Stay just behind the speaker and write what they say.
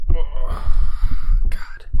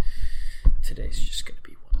Today's just going to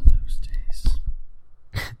be one of those days.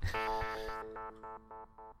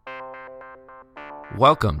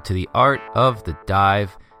 Welcome to the Art of the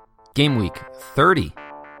Dive. Game week 30.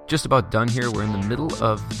 Just about done here. We're in the middle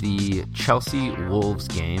of the Chelsea-Wolves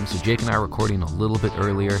game. So Jake and I are recording a little bit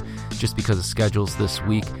earlier just because of schedules this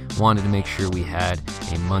week. Wanted to make sure we had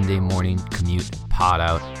a Monday morning commute pod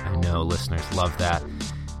out. I know listeners love that.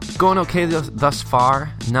 Going okay thus far.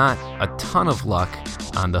 Not a ton of luck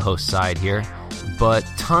on the host side here, but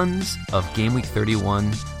tons of Game Week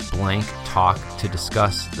 31 blank talk to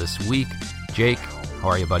discuss this week. Jake, how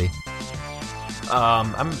are you, buddy?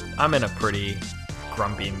 I'm in a pretty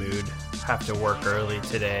grumpy mood. Have to work early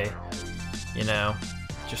today. You know,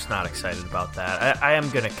 just not excited about that. I am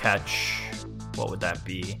gonna catch. What would that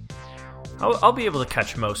be? I'll be able to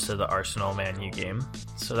catch most of the Arsenal Man U game,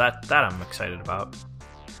 so that I'm excited about.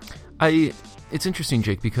 It's interesting,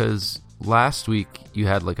 Jake, because last week you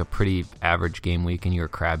had like a pretty average game week and you were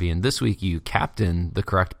crabby, and this week you captain the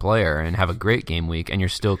correct player and have a great game week and you're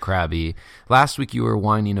still crabby. Last week you were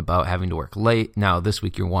whining about having to work late. Now this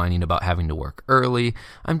week you're whining about having to work early.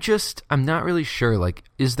 I'm not really sure. Like,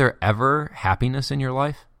 is there ever happiness in your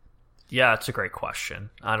life? Yeah, it's a great question.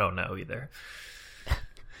 I don't know either.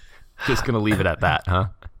 Just gonna leave it at that, huh?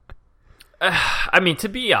 I mean, to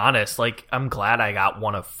be honest, like, I'm glad I got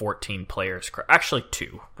one of 14 players. Actually,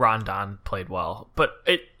 2. Rondon played well. But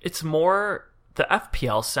it's more the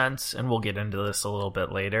FPL sense, and we'll get into this a little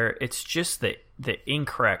bit later. It's just the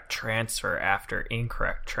incorrect transfer after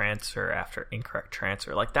incorrect transfer after incorrect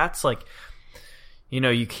transfer. Like, that's like, you know,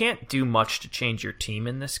 you can't do much to change your team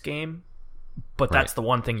in this game. But that's the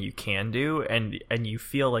one thing you can do, and you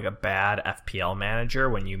feel like a bad FPL manager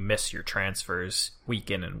when you miss your transfers week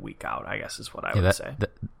in and week out, I guess is what I would say.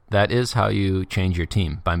 That is how you change your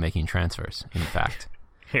team, by making transfers, in fact.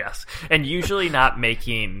 Yes, and usually not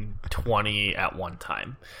making 20 at one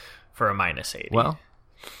time for a minus 80. Well,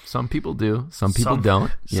 some people do. Some people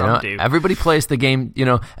don't. Some do. Everybody plays the game,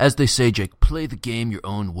 as they say, Jake, play the game your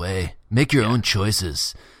own way. Make your own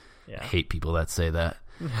choices. Yeah. I hate people that say that.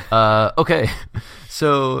 Okay,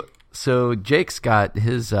 so Jake's got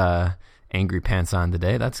his angry pants on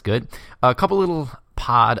today. That's good. A couple little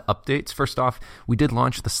pod updates. First off, we did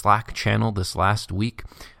launch the Slack channel this last week.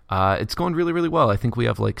 It's going really, really well. I think we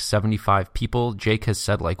have like 75 people. Jake has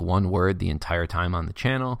said like one word the entire time on the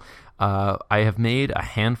channel. I have made a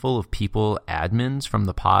handful of people admins from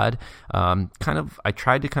the pod. I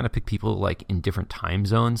tried to kind of pick people like in different time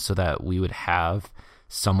zones so that we would have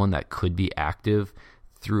someone that could be active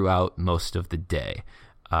throughout most of the day,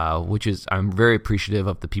 which is, I'm very appreciative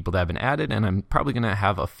of the people that have been added, and I'm probably going to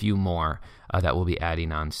have a few more that we'll be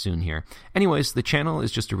adding on soon here. Anyways, the channel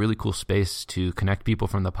is just a really cool space to connect people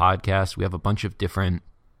from the podcast. We have a bunch of different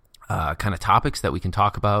kind of topics that we can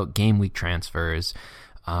talk about: game week transfers,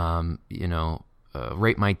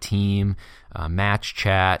 rate my team, match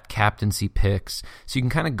chat, captaincy picks. So you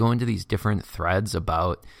can kind of go into these different threads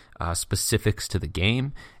about specifics to the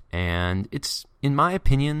game. And it's, in my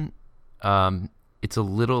opinion, it's a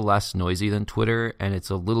little less noisy than Twitter, and it's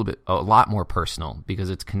a lot more personal because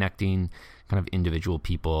it's connecting kind of individual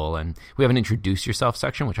people. And we have an introduce yourself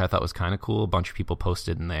section, which I thought was kind of cool. A bunch of people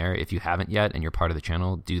posted in there. If you haven't yet and you're part of the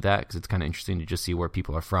channel, do that, because it's kind of interesting to just see where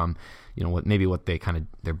people are from, what they kind of,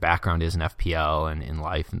 their background is in FPL and in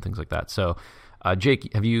life and things like that. So,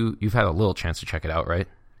 Jake, you've had a little chance to check it out, right?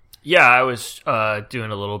 Yeah, I was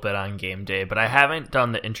doing a little bit on game day, but I haven't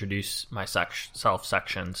done the introduce myself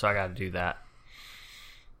section, so I got to do that.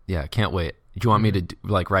 Yeah, can't wait. Do you want me to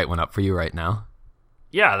write one up for you right now?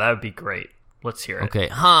 Yeah, that would be great. Let's hear it. Okay.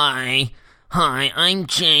 Hi, I'm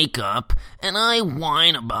Jacob, and I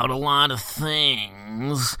whine about a lot of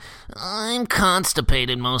things. I'm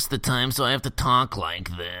constipated most of the time, so I have to talk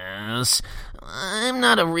like this. I'm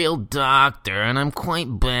not a real doctor, and I'm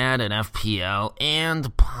quite bad at FPL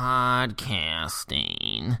and podcasting.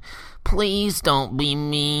 Please don't be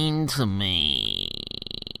mean to me.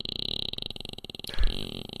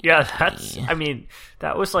 Yeah,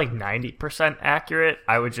 that was like 90% accurate.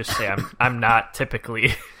 I would just say I'm not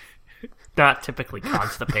typically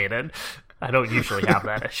constipated. I don't usually have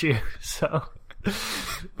that issue, so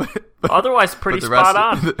otherwise pretty spot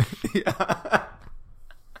on.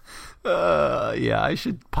 Yeah, I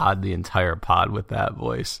should pod the entire pod with that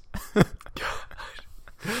voice.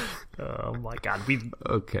 Oh my god, we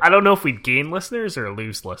Okay. I don't know if we'd gain listeners or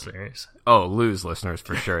lose listeners. Oh, lose listeners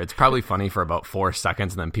for sure. It's probably funny for about 4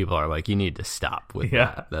 seconds, and then people are like, "You need to stop with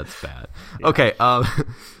that. That's bad." Yeah. Okay.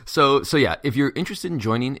 So yeah, if you're interested in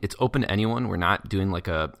joining, it's open to anyone. We're not doing like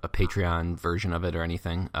a Patreon version of it or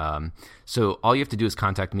anything. So all you have to do is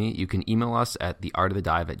contact me. You can email us at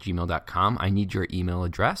theartofthedive@gmail.com. I need your email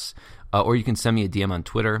address, or you can send me a DM on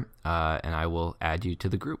Twitter, and I will add you to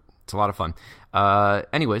the group. It's a lot of fun.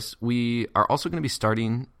 Anyways, we are also going to be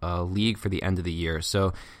starting a league for the end of the year.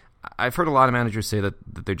 So I've heard a lot of managers say that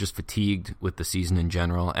they're just fatigued with the season in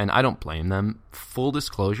general, and I don't blame them. Full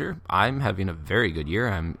disclosure, I'm having a very good year.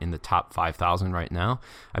 I'm in the top 5,000 right now.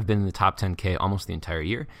 I've been in the top 10K almost the entire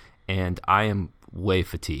year, and I am way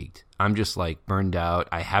fatigued. I'm just like burned out.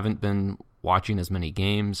 I haven't been watching as many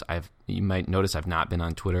games. You might notice I've not been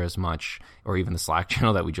on Twitter as much, or even the Slack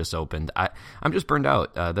channel that we just opened. I'm just burned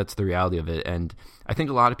out. That's the reality of it. And I think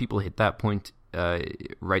a lot of people hit that point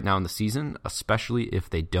right now in the season, especially if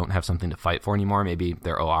they don't have something to fight for anymore. Maybe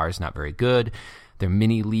their OR is not very good. Their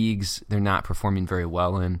mini leagues, they're not performing very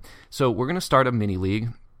well in. So we're going to start a mini league.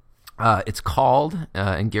 It's called,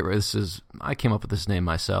 and get rid of this, I came up with this name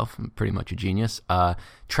myself. I'm pretty much a genius.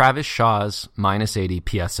 Travis Shaw's -80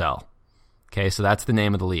 PSL. Okay, so that's the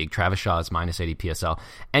name of the league. Travis Shaw's -80 PSL.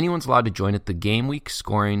 Anyone's allowed to join it. The game week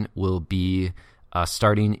scoring will be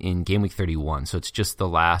starting in game week 31. So it's just the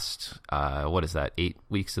last, 8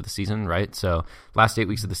 weeks of the season, right? So last 8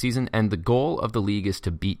 weeks of the season. And the goal of the league is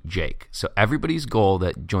to beat Jake. So everybody's goal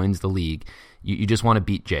that joins the league, you just want to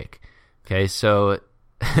beat Jake. Okay, so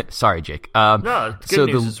sorry, Jake. No, the good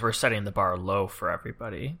news is we're setting the bar low for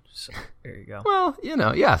everybody. So there you go. Well,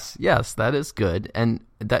 yes, that is good. And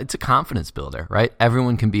it's a confidence builder, right?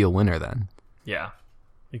 Everyone can be a winner then. Yeah,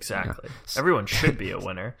 exactly. Yeah. Everyone should be a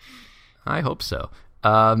winner. I hope so.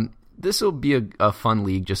 This will be a fun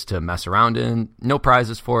league just to mess around in. No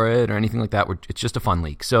prizes for it or anything like that. It's just a fun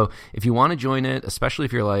league. So if you want to join it, especially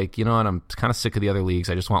if you're like, you know what, I'm kind of sick of the other leagues.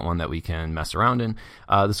 I just want one that we can mess around in.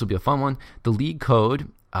 This will be a fun one. The league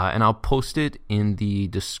code, and I'll post it in the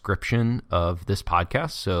description of this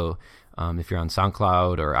podcast. So if you're on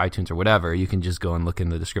SoundCloud or iTunes or whatever, you can just go and look in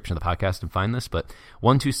the description of the podcast and find this. But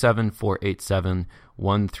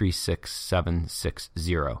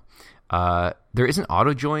 127-487-136760. There is an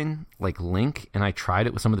auto join link, and I tried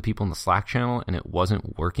it with some of the people in the Slack channel, and it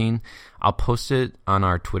wasn't working. I'll post it on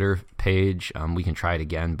our Twitter page. We can try it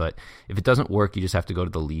again, but if it doesn't work, you just have to go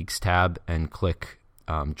to the Leagues tab and click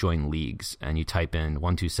Join Leagues, and you type in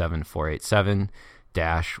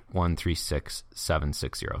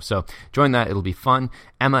 127-487-136760. So join that. It'll be fun.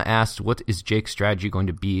 Emma asked, what is Jake's strategy going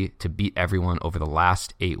to be to beat everyone over the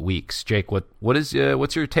last 8 weeks? Jake, what's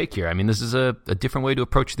your take here? I mean, this is a different way to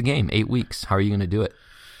approach the game. 8 weeks. How are you going to do it?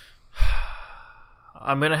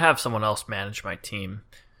 I'm going to have someone else manage my team.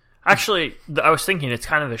 Actually, I was thinking it's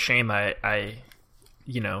kind of a shame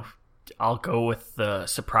I'll go with the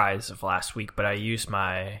surprise of last week, but I used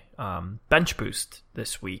my bench boost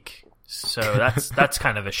this week. So that's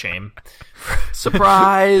kind of a shame.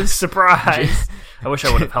 Surprise! Surprise! I wish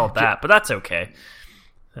I would have held that, but that's okay.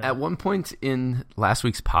 At one point in last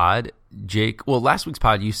week's pod, Jake, last week's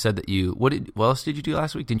pod, you said that what else did you do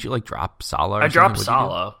last week? Didn't you drop Salah? I dropped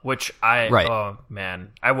Salah, which oh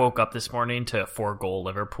man, I woke up this morning to 4-goal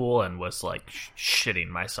Liverpool and was shitting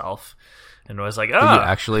myself, and was like,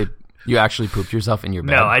 oh. You actually pooped yourself in your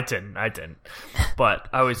bed? No, I didn't. But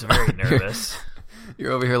I was very nervous.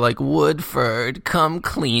 You're over here like, Woodford, come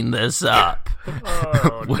clean this up.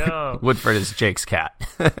 Oh, no. Woodford is Jake's cat,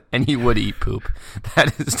 and he would eat poop.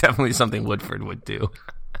 That is definitely something Woodford would do.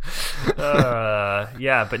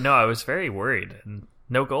 Yeah, but no, I was very worried.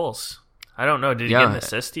 No goals. I don't know. Did he get an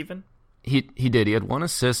assist even? He did. He had 1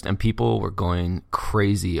 assist, and people were going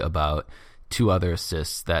crazy about 2 other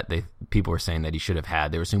assists that people were saying that he should have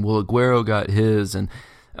had. They were saying, well, Aguero got his, and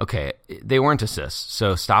okay, they weren't assists,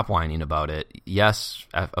 so stop whining about it. Yes,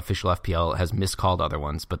 official FPL has miscalled other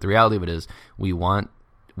ones, but the reality of it is we want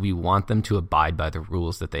them to abide by the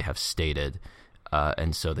rules that they have stated,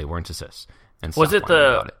 and so they weren't assists. And did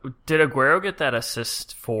Aguero get that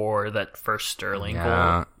assist for that first Sterling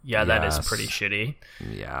goal? Yeah, that is pretty shitty.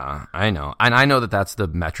 Yeah, I know. And I know that that's the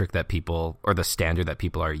metric that people, or the standard that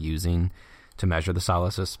people are using to measure the Salah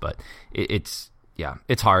assists, but it's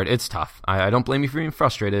hard. It's tough. I don't blame you for being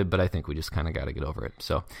frustrated, but I think we just kind of got to get over it.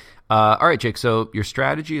 So, all right, Jake, so your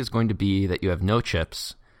strategy is going to be that you have no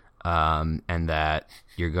chips, and that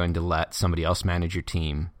you're going to let somebody else manage your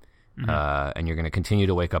team, and you're going to continue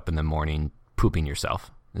to wake up in the morning pooping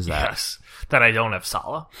yourself. Is that? Yes, that I don't have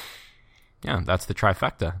Salah. Yeah, that's the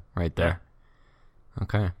trifecta right there. Yeah.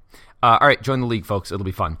 Okay. All right, join the league, folks. It'll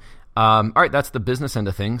be fun. All right, that's the business end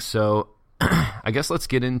of things. So I guess let's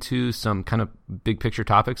get into some kind of big picture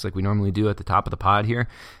topics like we normally do at the top of the pod here.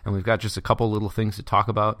 And we've got just a couple little things to talk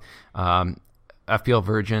about. FPL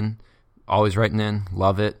Virgin, always writing in,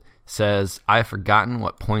 love it, says, I've forgotten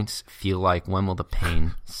what points feel like. When will the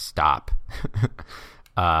pain stop?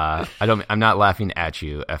 I'm not laughing at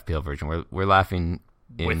you, FPL Virgin. We're laughing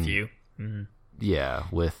with you. Mm-hmm. Yeah,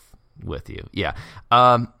 with you. Yeah.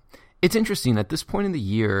 It's interesting at this point in the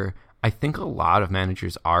year. I think a lot of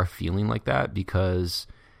managers are feeling like that because,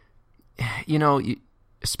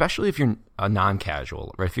 especially if you're a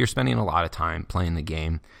non-casual, right? If you're spending a lot of time playing the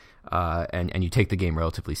game, and you take the game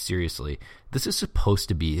relatively seriously, this is supposed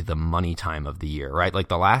to be the money time of the year, right? Like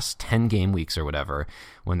the last 10 game weeks or whatever,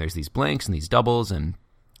 when there's these blanks and these doubles and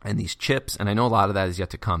these chips, and I know a lot of that is yet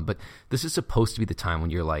to come, but this is supposed to be the time when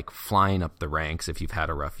you're like flying up the ranks if you've had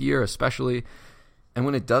a rough year, especially. And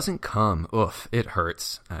when it doesn't come, oof, it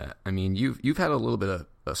hurts. I mean, you've had a little bit of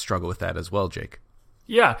a struggle with that as well, Jake.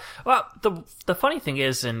 Yeah. Well, the funny thing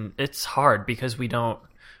is, and it's hard because we don't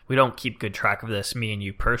keep good track of this, me and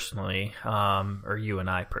you personally, or you and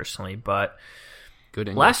I personally, but good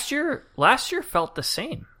last year felt the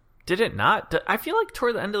same. Did it not? I feel like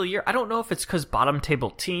toward the end of the year, I don't know if it's because bottom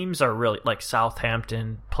table teams are really like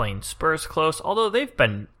Southampton playing Spurs close, although they've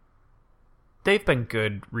been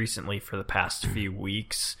good recently for the past few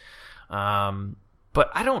weeks.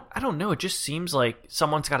 But I don't know. It just seems like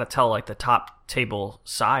someone's got to tell like the top table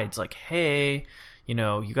sides, like, hey,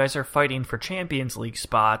 you guys are fighting for Champions League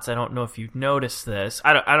spots. I don't know if you've noticed this.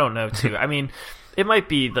 I don't know too. I mean, it might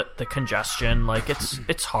be the congestion. Like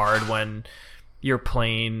it's hard when you're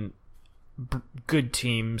playing good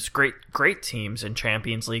teams, great teams in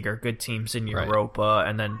Champions League or good teams in Europa, right,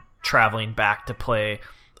 and then traveling back to play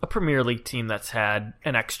a Premier League team that's had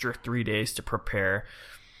an extra 3 days to prepare.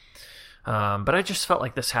 But I just felt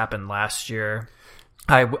like this happened last year.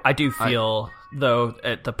 I do feel, though,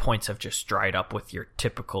 the points have just dried up with your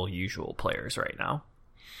typical usual players right now.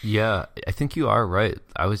 Yeah, I think you are right.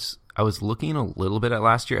 I was looking a little bit at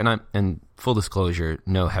last year, and full disclosure,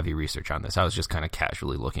 no heavy research on this. I was just kind of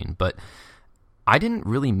casually looking, but I didn't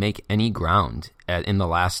really make any ground in the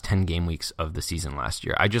last 10 game weeks of the season last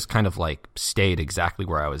year. I just kind of like stayed exactly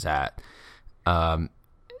where I was at. I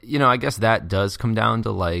guess that does come down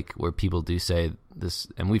to like where people do say this,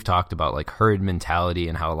 and we've talked about like herd mentality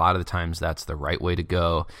and how a lot of the times that's the right way to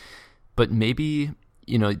go. But maybe,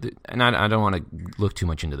 and I don't want to look too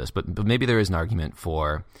much into this, but maybe there is an argument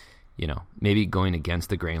for, maybe going against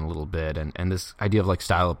the grain a little bit, and this idea of like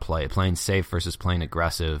style of play, playing safe versus playing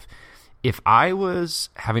aggressive. If I was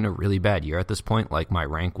having a really bad year at this point, like my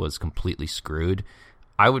rank was completely screwed,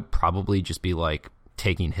 I would probably just be like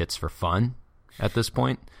taking hits for fun at this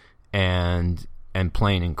point and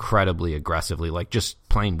playing incredibly aggressively, like just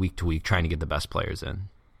playing week to week, trying to get the best players in.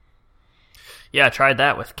 Yeah, I tried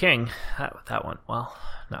that with King. That went well.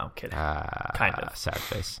 No, I'm kidding. Kind of. Sad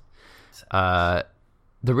face.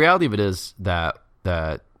 The reality of it is that,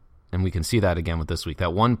 and we can see that again with this week,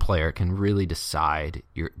 that one player can really decide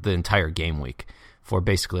the entire game week for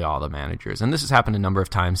basically all the managers. And this has happened a number of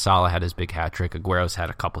times. Salah had his big hat trick. Aguero's had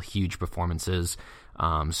a couple huge performances.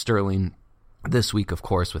 Sterling this week, of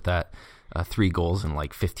course, with that 3 goals in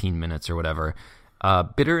like 15 minutes or whatever.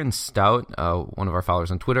 Bitter and Stout, one of our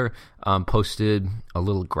followers on Twitter, posted a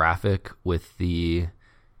little graphic with the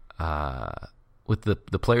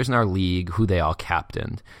players in our league, who they all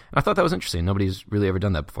captained. And I thought that was interesting. Nobody's really ever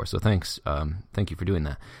done that before, so thanks. Thank you for doing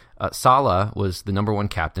that. Salah was the number 1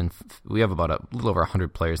 captain. We have about a little over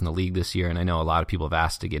 100 players in the league this year, and I know a lot of people have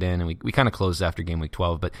asked to get in, and we kind of closed after game week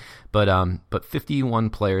 12, but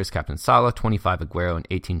 51 players captained Salah, 25 Aguero, and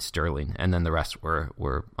 18 Sterling, and then the rest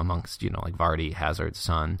were amongst, like Vardy, Hazard,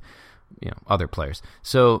 Son, other players.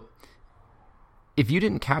 So if you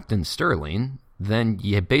didn't captain Sterling, then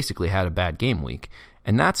you basically had a bad game week.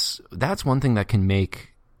 And that's one thing that can make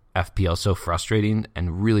FPL so frustrating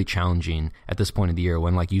and really challenging at this point of the year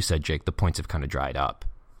when, like you said, Jake, the points have kind of dried up.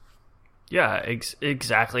 Yeah,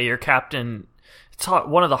 exactly. Your captain, it's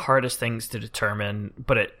one of the hardest things to determine,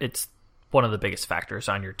 but it's one of the biggest factors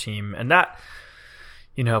on your team. And that,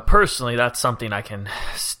 personally, that's something I can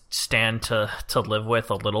stand to live with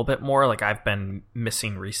a little bit more. Like I've been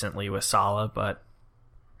missing recently with Salah, but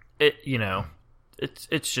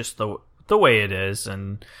it's just the way it is,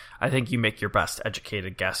 and I think you make your best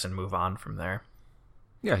educated guess and move on from there.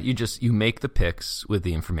 Yeah, you make the picks with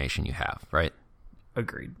the information you have, right?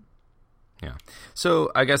 Agreed. Yeah.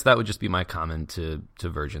 So I guess that would just be my comment to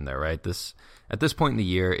Virgin there, right? At this point in the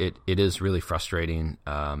year, it is really frustrating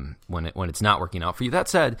when it's not working out for you. That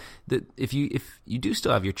said, that if you do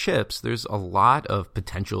still have your chips, there's a lot of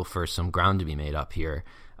potential for some ground to be made up here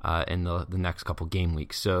in the next couple game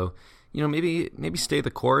weeks. So maybe stay the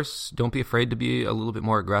course. Don't be afraid to be a little bit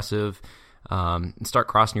more aggressive. And start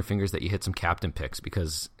crossing your fingers that you hit some captain picks,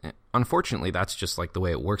 because unfortunately that's just like the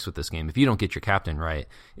way it works with this game. If you don't get your captain right,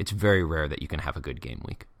 it's very rare that you can have a good game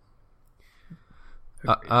week.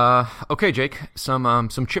 Okay, Jake, some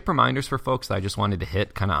chip reminders for folks that I just wanted to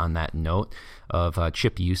hit kind of on that note of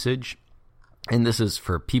chip usage. And this is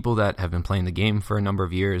for people that have been playing the game for a number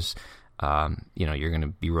of years. You're going to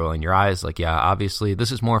be rolling your eyes like, yeah, obviously.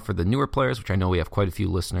 This is more for the newer players, which I know we have quite a few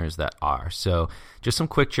listeners that are. So just some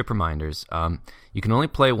quick chip reminders. You can only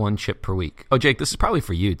play one chip per week. Oh, Jake, this is probably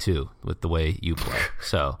for you too, with the way you play.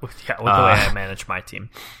 So yeah, with the way I manage my team.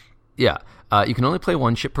 Yeah, you can only play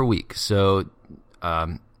one chip per week. So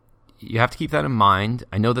you have to keep that in mind.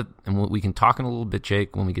 I know that, and we can talk in a little bit,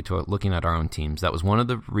 Jake, when we get to looking at our own teams. That was one of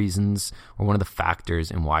the reasons or one of the factors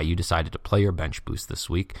in why you decided to play your bench boost this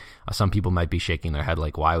week. Some people might be shaking their head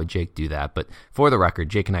like, why would Jake do that? But for the record,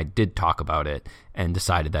 Jake and I did talk about it and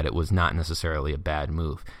decided that it was not necessarily a bad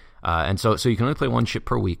move. And so you can only play one chip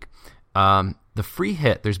per week. The free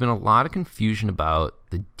hit, there's been a lot of confusion about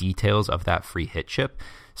the details of that free hit chip.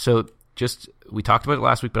 So we talked about it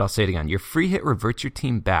last week, but I'll say it again. Your free hit reverts your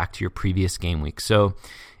team back to your previous game week. So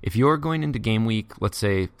if you're going into game week, let's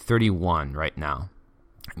say 31 right now,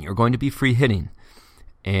 and you're going to be free hitting,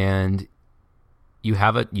 and you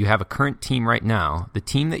have a current team right now, the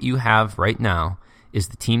team that you have right now is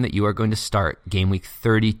the team that you are going to start game week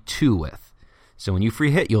 32 with. So when you free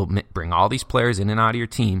hit, you'll bring all these players in and out of your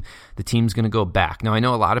team. The team's going to go back. Now, I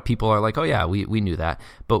know a lot of people are like, oh, yeah, we knew that.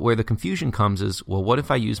 But where the confusion comes is, well, what if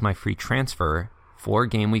I use my free transfer for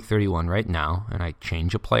game week 31 right now, and I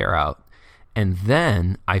change a player out, and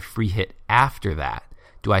then I free hit after that?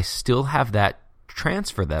 Do I still have that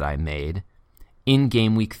transfer that I made in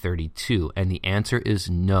game week 32? And the answer is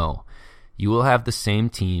no. You will have the same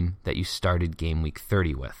team that you started game week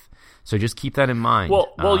 30 with. So just keep that in mind.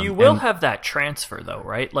 Well, you will have that transfer though,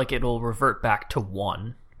 right? Like it'll revert back to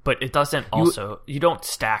one, but it doesn't you don't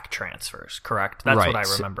stack transfers, correct? That's right. What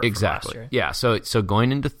I remember exactly. from last year. Yeah,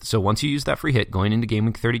 so once you use that free hit going into game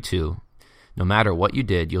week 32, no matter what you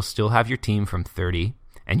did, you'll still have your team from 30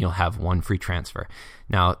 and you'll have one free transfer.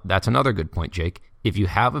 Now, that's another good point, Jake. If you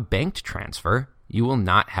have a banked transfer, you will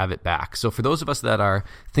not have it back. So for those of us that are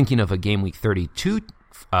thinking of a game week 32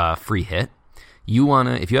 free hit,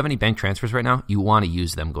 if you have any bank transfers right now, you want to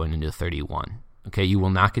use them going into 31. Okay, you will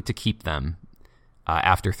not get to keep them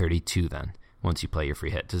after 32 then, once you play your free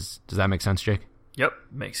hit. Does that make sense, Jake? Yep,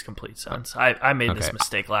 makes complete sense. I made this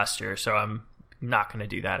mistake last year, so I'm not going to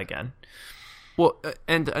do that again. Well,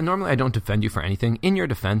 and normally I don't defend you for anything. In your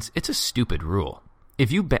defense, it's a stupid rule.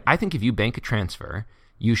 I think if you bank a transfer,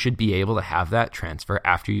 you should be able to have that transfer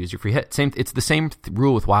after you use your free hit. It's the same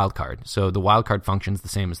rule with wildcard. So the wildcard functions the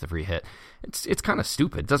same as the free hit. It's kind of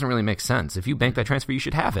stupid. It doesn't really make sense. If you bank that transfer, you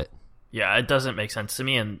should have it. Yeah, it doesn't make sense to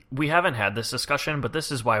me. And we haven't had this discussion, but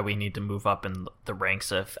this is why we need to move up in the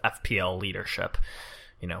ranks of FPL leadership.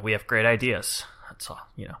 We have great ideas. That's all.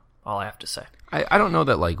 All I have to say. I don't know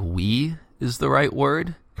that we is the right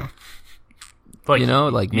word.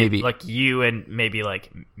 Maybe like you and maybe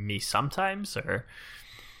like me sometimes, or.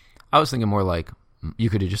 I was thinking more like you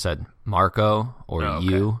could have just said Marco or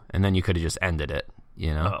you, and then you could have just ended it,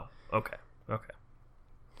 Oh, okay.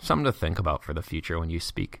 Something to think about for the future when you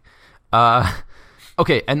speak.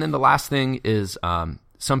 Okay, and then the last thing is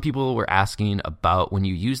some people were asking about when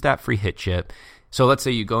you use that free hit chip. So let's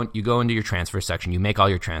say you go into your transfer section, you make all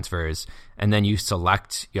your transfers, and then you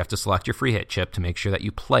have to select your free hit chip to make sure that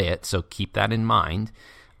you play it, so keep that in mind.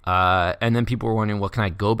 And then people were wondering, well, can I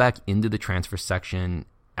go back into the transfer section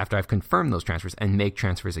after I've confirmed those transfers and make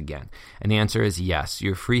transfers again? And the answer is yes.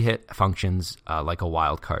 Your free hit functions like a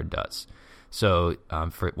wild card does. So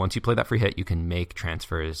once you play that free hit, you can make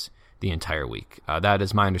transfers the entire week. That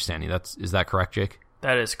is my understanding. Is that correct, Jake?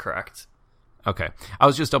 That is correct. Okay. I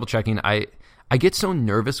was just double checking. I get so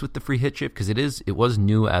nervous with the free hit chip because it was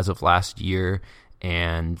new as of last year,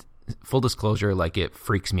 and full disclosure, it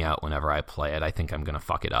freaks me out whenever I play it. I think I'm gonna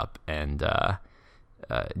fuck it up and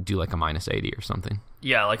do like a -80 or something.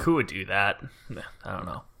 Yeah, who would do that? I don't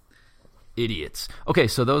know. Idiots. Okay,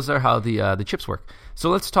 so those are how the chips work. So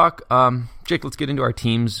let's talk, Jake. Let's get into our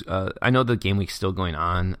teams. I know the game week's still going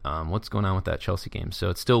on. What's going on with that Chelsea game? So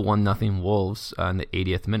it's still 1-0 Wolves in the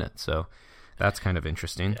 80th minute. So that's kind of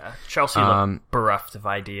interesting. Yeah, Chelsea look bereft of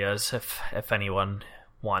ideas. If anyone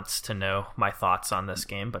wants to know my thoughts on this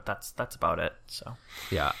game, but that's about it. So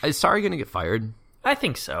Yeah. Is Sarri going to get fired? I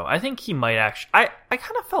think so. I think he might actually. I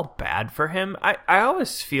kind of felt bad for him. I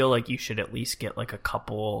always feel like you should at least get like a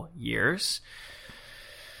couple years.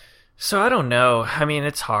 So I don't know. I mean,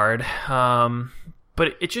 it's hard.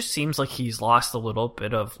 But it just seems like he's lost a little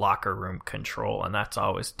bit of locker room control, and that's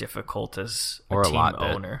always difficult as a team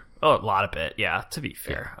owner. Oh, a lot of it, yeah, to be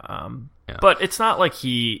fair. Yeah. But it's not like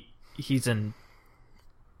he's in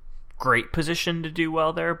great position to do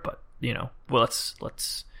well there, but, well,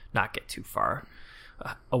 let's not get too far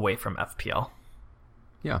away from FPL.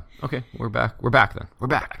 Yeah, okay, we're back then. We're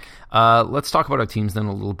back. Let's talk about our teams then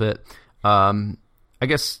a little bit. I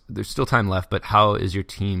guess there's still time left, but how is your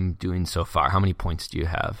team doing so far? How many points do you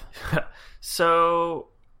have? So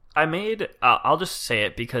I made, I'll just say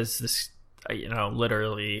it because this,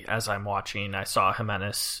 literally as I'm watching, I saw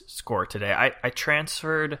Jimenez score today. I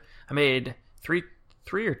made two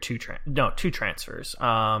transfers.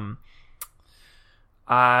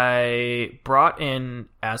 I brought in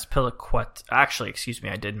Azpilicueta. Actually, excuse me,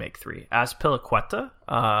 I did make 3. Azpilicueta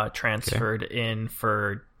transferred in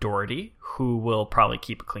for Doherty, who will probably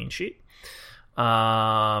keep a clean sheet.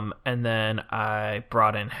 And then I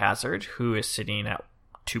brought in Hazard, who is sitting at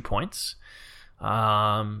 2 points.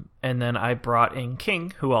 And then I brought in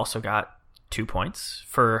King, who also got 2 points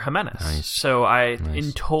for Jimenez. Nice. So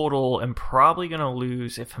in total, am probably going to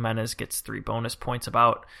lose if Jimenez gets 3 bonus points,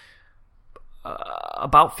 about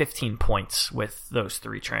 15 points with those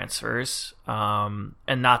 3 transfers, and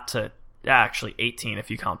not to actually 18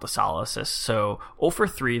 if you count the Salah assist. So 0 for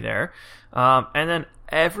 3 there, and then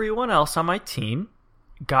everyone else on my team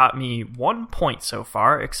got me 1 point so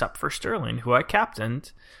far, except for Sterling, who I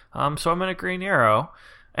captained. So I'm in a green arrow,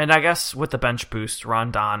 and I guess with the bench boost,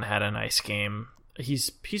 Rondon had a nice game.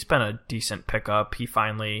 He's been a decent pickup. He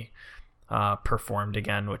finally performed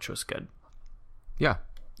again, which was good. Yeah,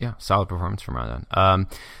 solid performance from Rondon.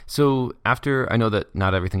 So after, I know that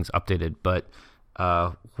not everything's updated, but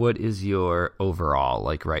what is your overall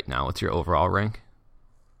like right now? What's your overall rank?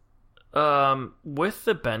 With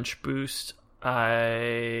the bench boost,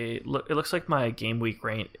 it looks like my game week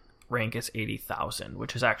rank is 80,000,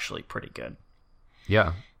 which is actually pretty good.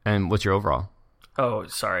 Yeah, and what's your overall? Oh,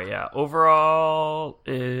 sorry. Yeah, overall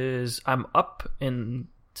I'm up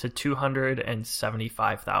to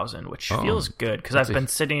 275,000, which feels good because I've been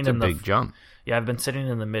sitting in the big jump. Yeah, I've been sitting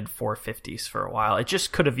in the mid 450s for a while. It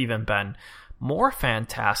just could have even been more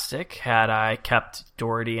fantastic had I kept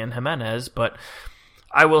Doherty and Jimenez, but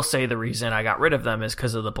I will say the reason I got rid of them is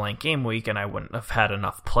because of the blank game week, and I wouldn't have had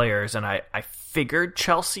enough players, and I figured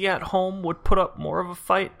Chelsea at home would put up more of a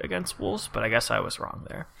fight against Wolves, but I guess I was wrong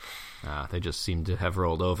there. They just seem to have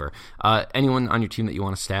rolled over. Anyone on your team that you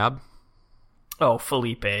want to stab? Oh,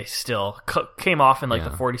 Felipe still came off in the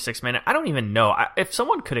 46th minute. I don't even know. If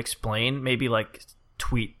someone could explain, maybe like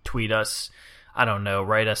tweet us, I don't know,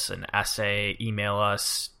 write us an essay, email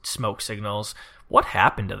us, smoke signals. What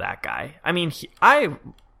happened to that guy? I mean, I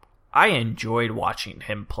enjoyed watching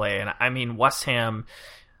him play. And I mean, West Ham,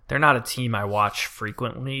 they're not a team I watch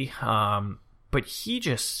frequently, but he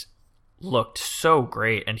just looked so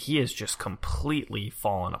great, and he has just completely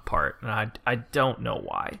fallen apart. And I don't know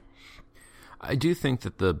why. I do think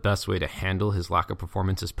that the best way to handle his lack of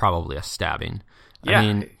performance is probably a stabbing. Yeah, I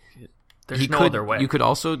mean, there's no other way. You could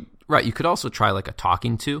also try like a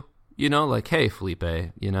talking to, like, hey, Felipe,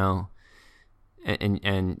 and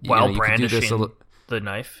while you brandishing could do this the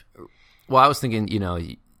knife. Well, I was thinking,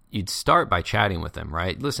 you'd start by chatting with him,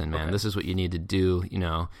 right? Listen, man, This is what you need to do.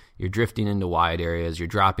 You're drifting into wide areas, you're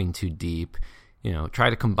dropping too deep.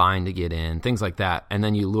 Try to combine to get in, things like that, and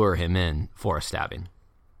then you lure him in for a stabbing.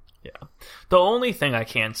 Yeah. The only thing I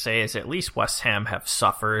can say is at least West Ham have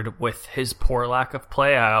suffered with his poor lack of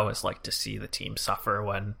play. I always like to see the team suffer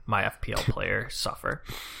when my FPL players suffer.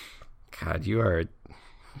 God, you're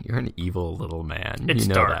an evil little man. It's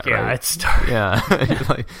dark, that, yeah. Right? It's dark. Yeah.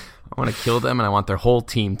 Like, I want to kill them, and I want their whole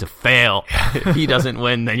team to fail. If he doesn't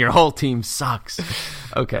win, then your whole team sucks.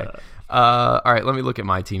 Okay. All right, let me look at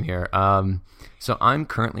my team here. So I'm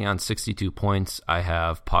currently on 62 points. I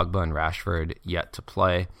have Pogba and Rashford yet to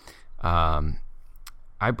play.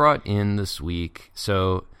 I brought in this week,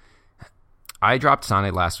 so I dropped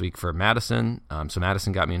Sane last week for Madison. So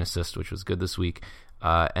Madison got me an assist, which was good this week.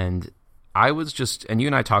 And I was and you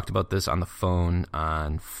and I talked about this on the phone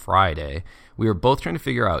on Friday. We were both trying to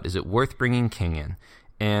figure out, is it worth bringing King in?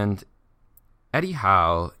 And Eddie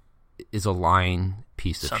Howe is a lying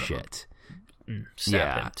piece of shit. Him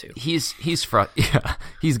too. He's he's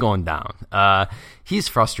going down. He's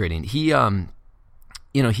frustrating.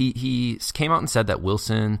 he came out and said that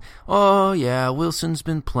Wilson's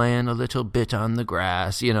been playing a little bit on the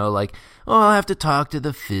grass, I'll have to talk to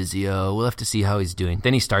the physio. We'll have to see how he's doing.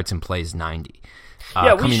 Then he starts and plays 90.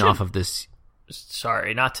 Coming off of this.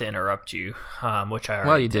 Sorry, not to interrupt you, which I already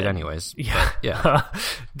Well, you did anyways. Yeah. Yeah.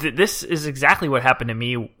 This is exactly what happened to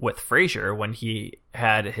me with Frazier when he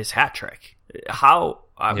had his hat trick. How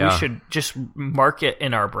we should just mark it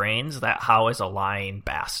in our brains that Howe is a lying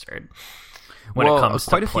bastard when it comes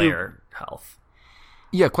to player health.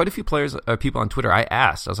 Yeah, quite a few people on Twitter, I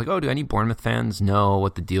asked. I was like, do any Bournemouth fans know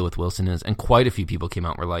what the deal with Wilson is? And quite a few people came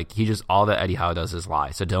out and were like, all that Eddie Howe does is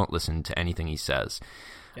lie, so don't listen to anything he says.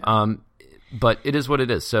 Yeah. But it is what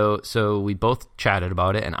it is. So we both chatted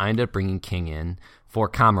about it, and I ended up bringing King in for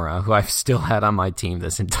Kamara, who I've still had on my team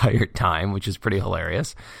this entire time, which is pretty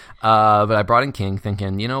hilarious. But I brought in King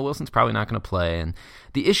thinking, Wilson's probably not going to play. And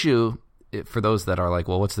the issue, for those that are like,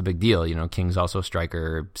 well, what's the big deal? King's also a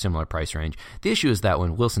striker, similar price range. The issue is that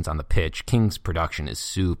when Wilson's on the pitch, King's production is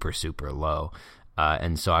super, super low.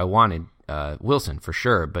 And so I wanted Wilson for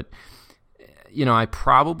sure, but I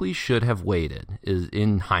probably should have waited.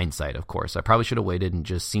 In hindsight, of course, I probably should have waited and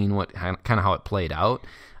just seen kind of how it played out.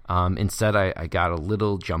 Instead, I got a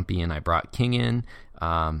little jumpy and I brought King in.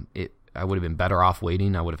 I would have been better off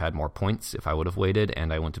waiting. I would have had more points if I would have waited,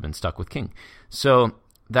 and I wouldn't have been stuck with King. So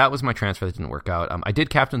that was my transfer that didn't work out. I did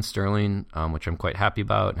captain Sterling, which I'm quite happy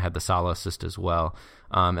about, and had the Salah assist as well.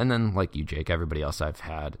 And then, like you, Jake, everybody else I've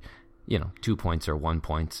had 2 points or 1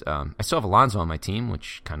 point. I still have Alonso on my team,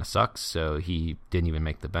 which kind of sucks, so he didn't even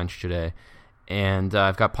make the bench today. And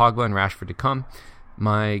I've got Pogba and Rashford to come.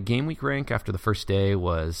 My game week rank after the first day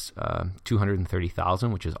was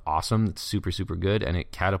 230,000, which is awesome. It's super, super good, and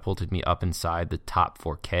it catapulted me up inside the top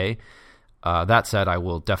 4K. That said, I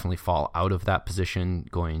will definitely fall out of that position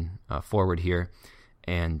going forward here,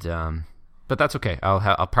 but that's okay.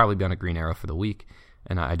 I'll probably be on a green arrow for the week.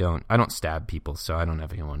 And I don't stab people, so I don't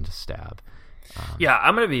have anyone to stab. Yeah,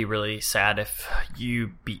 I'm going to be really sad if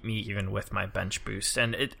you beat me even with my bench boost.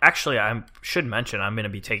 And I should mention I'm going to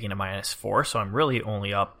be taking a -4, so I'm really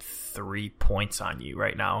only up 3 points on you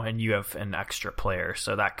right now, and you have an extra player,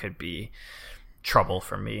 so that could be trouble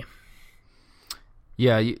for me.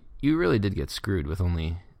 Yeah, you really did get screwed with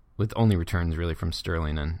only returns really from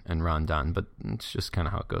Sterling and Rondon, but it's just kind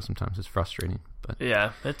of how it goes sometimes. It's frustrating. But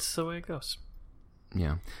yeah, it's the way it goes.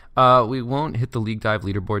 Yeah. We won't hit the League Dive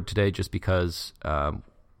leaderboard today just because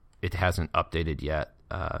it hasn't updated yet.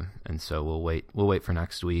 And so we'll wait for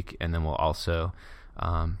next week, and then we'll also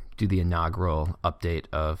do the inaugural update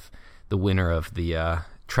of the winner of the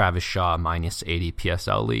Travis Shaw -80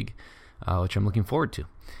 PSL League, which I'm looking forward to.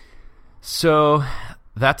 So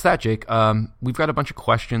that's that, Jake. We've got a bunch of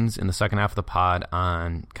questions in the second half of the pod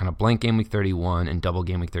on kind of blank game week 31 and double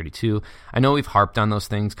game week 32. I know we've harped on those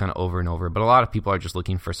things kind of over and over, but a lot of people are just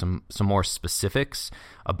looking for some more specifics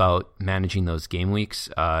about managing those game weeks.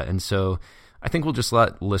 And so I think we'll just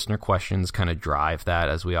let listener questions kind of drive that,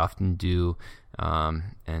 as we often do.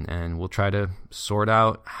 And we'll try to sort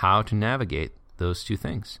out how to navigate those two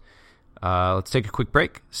things. Let's take a quick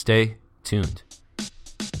break. Stay tuned.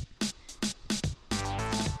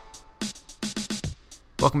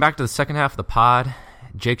 Welcome back to the second half of the pod.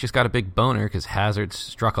 Jake just got a big boner because Hazard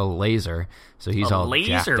struck a laser, so he's all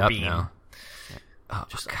jacked up now. Oh,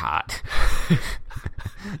 God.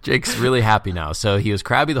 Jake's really happy now. So he was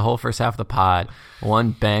crabby the whole first half of the pod,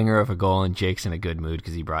 one banger of a goal, and Jake's in a good mood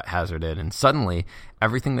because he brought Hazard in. And suddenly,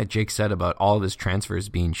 everything that Jake said about all of his transfers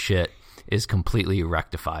being shit is completely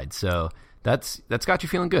rectified. So that's got you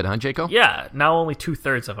feeling good, huh, Jaco? Yeah, now only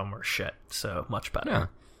 2/3 of them were shit, so much better. Yeah.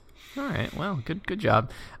 All right, well, good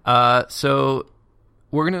job. So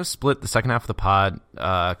we're going to split the second half of the pod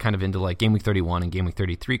kind of into like Game Week 31 and Game Week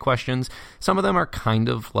 33 questions. Some of them are kind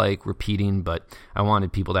of like repeating, but I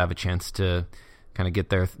wanted people to have a chance to kind of get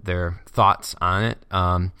their thoughts on it.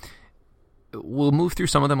 We'll move through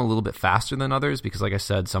some of them a little bit faster than others because, like I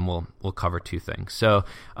said, some will cover two things. So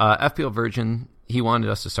FPL Virgin, he wanted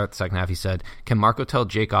us to start the second half. He said, can Marco tell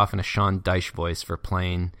Jake off in a Sean Dyche voice for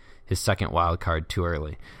playing his second wild card too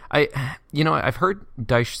early? I've heard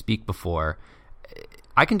Dyche speak before.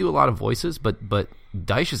 I can do a lot of voices, but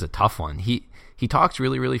Dyche is a tough one. He talks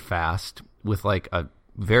really, really fast with like a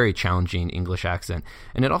very challenging English accent,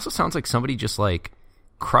 and it also sounds like somebody just like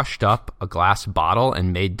crushed up a glass bottle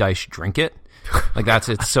and made Dyche drink it. Like that's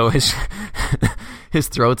it. So his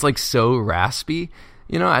throat's like so raspy.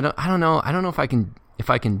 I don't know if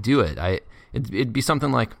I can do it. It'd be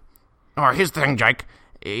something like, "Oh, here's the thing, Jake.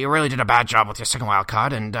 You really did a bad job with your second wild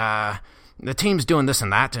card, and the team's doing this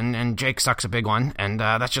and that, and Jake sucks a big one, and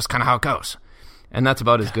that's just kind of how it goes." and that's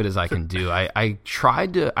about as good as I can do. I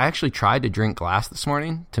actually tried to drink glass this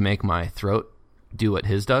morning to make my throat do what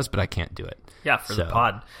his does, but I can't do it. Yeah, for the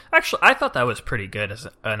pod. Actually, I thought that was pretty good as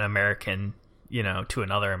an American, to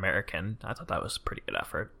another American. I thought that was a pretty good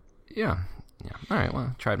effort. Yeah. All right.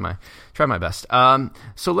 Well, tried my best.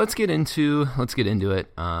 So let's get into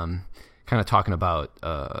it. Kind of talking about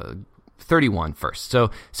 31 first.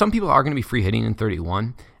 So some people are going to be free hitting in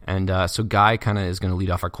 31. And so Guy kind of is going to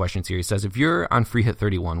lead off our questions here. He says, if you're on free hit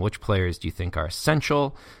 31, which players do you think are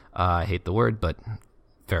essential? I hate the word, but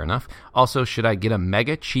fair enough. Also, should I get a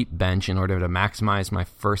mega cheap bench in order to maximize my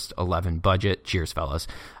first 11 budget? Cheers, fellas.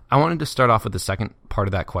 I wanted to start off with the second part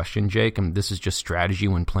of that question, Jake, and this is just strategy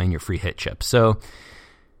when playing your free hit chip. So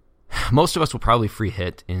most of us will probably free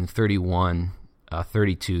hit in 31,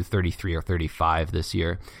 32, 33, or 35 this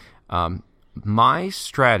year. My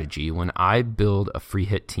strategy when I build a free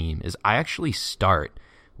hit team is I actually start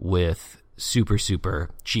with super, super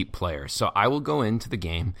cheap players. So I will go into the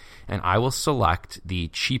game and I will select the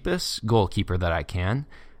cheapest goalkeeper that I can,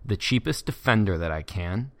 the cheapest defender that I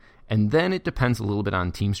can, and then it depends a little bit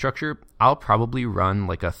on team structure. I'll probably run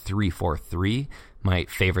like a 3-4-3, might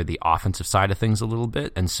favor the offensive side of things a little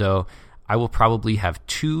bit. And so I will probably have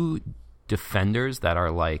 2 defenders that are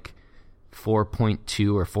like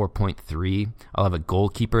 4.2 or 4.3. I'll have a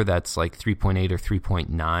goalkeeper that's like 3.8 or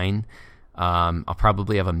 3.9. I'll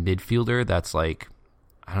probably have a midfielder that's like,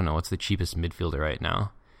 I don't know, what's the cheapest midfielder right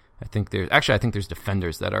now? I think there's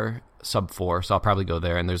defenders that are sub 4, so I'll probably go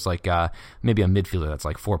there. And there's like maybe a midfielder that's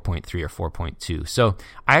like 4.3 or 4.2. So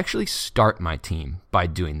I actually start my team by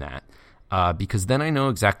doing that because then I know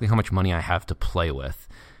exactly how much money I have to play with.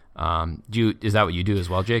 Is that what you do as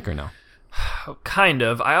well, Jake, or no? Kind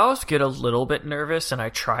of. I always get a little bit nervous, and I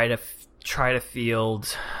try to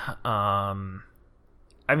field.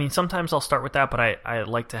 Sometimes I'll start with that, but I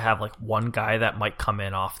like to have like one guy that might come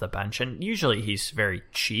in off the bench, and usually he's very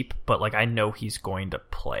cheap, but like I know he's going to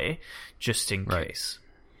play just in case.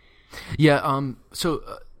 Yeah. So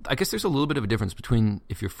I guess there's a little bit of a difference between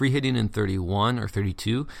if you're free hitting in 31 or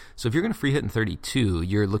 32. So if you're going to free hit in 32,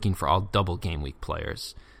 you're looking for all double game week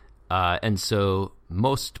players. And so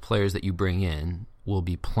most players that you bring in will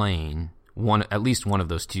be playing at least one of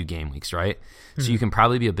those 2 game weeks, right? Mm-hmm. So you can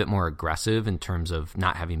probably be a bit more aggressive in terms of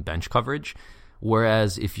not having bench coverage.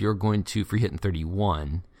 Whereas if you're going to free hit in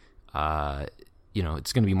 31,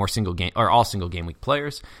 it's going to be more single game or all single game week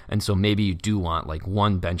players. And so maybe you do want like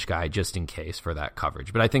one bench guy just in case for that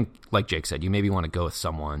coverage. But I think, like Jake said, you maybe want to go with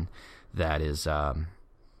someone that is,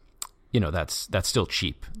 that's still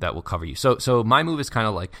cheap that will cover you. So my move is kind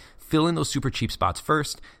of like fill in those super cheap spots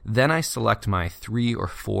first. Then I select my 3 or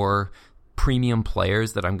 4 premium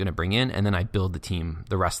players that I'm going to bring in, and then I build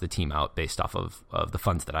the rest of the team out based off of the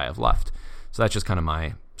funds that I have left. So that's just kind of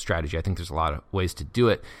my strategy. I think there's a lot of ways to do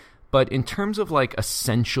it. But in terms of like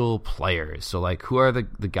essential players, so like who are the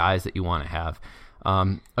guys that you want to have?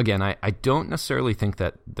 Again, I don't necessarily think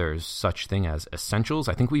that there's such thing as essentials.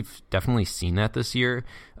 I think we've definitely seen that this year,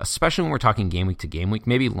 especially when we're talking game week to game week.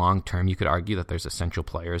 Maybe long term, you could argue that there's essential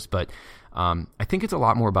players, but I think it's a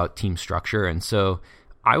lot more about team structure. And so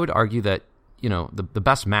I would argue that the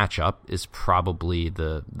best matchup is probably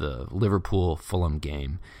the Liverpool Fulham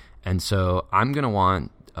game, and so I'm going to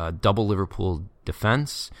want double Liverpool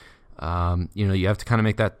defense. You have to kind of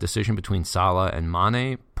make that decision between Salah and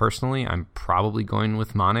Mane. Personally, I'm probably going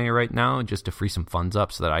with Mane right now just to free some funds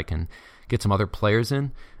up so that I can get some other players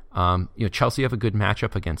in. Chelsea have a good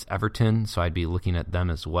matchup against Everton, so I'd be looking at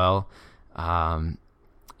them as well. And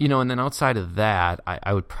then outside of that,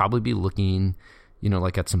 I would probably be looking,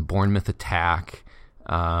 like at some Bournemouth attack,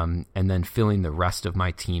 and then filling the rest of my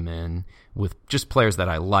team in with just players that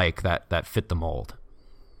I like that fit the mold.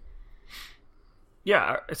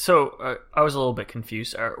 Yeah, so I was a little bit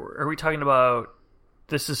confused. Are we talking about,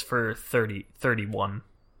 this is for 31?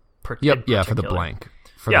 Yep, yeah, for the blank.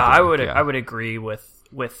 I would agree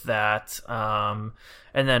with that. And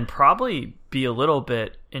then probably be a little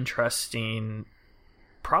bit interesting,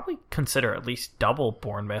 probably consider at least double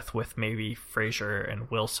Bournemouth with maybe Fraser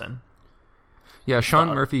and Wilson. Yeah, Sean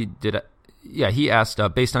Murphy did. He asked,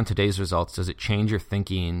 based on today's results, does it change your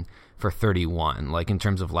thinking for 31, like in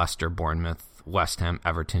terms of Leicester, Bournemouth, West Ham,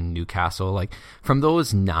 Everton, Newcastle? Like from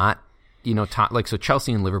those not, so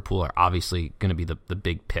Chelsea and Liverpool are obviously going to be the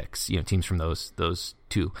big picks, teams from those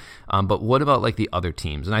 2. But what about like the other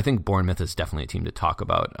teams? And I think Bournemouth is definitely a team to talk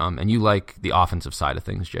about. And you like the offensive side of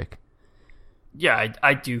things, Jake? Yeah,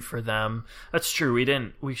 I do for them. That's true.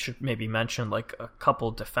 We should maybe mention like a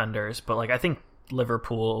couple defenders, but like I think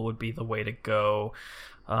Liverpool would be the way to go.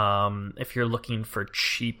 If you're looking for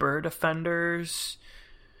cheaper defenders,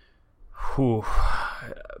 Whew.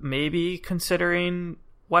 Maybe considering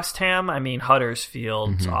West Ham. I mean,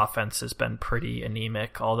 Huddersfield's offense has been pretty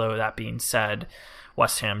anemic, although that being said,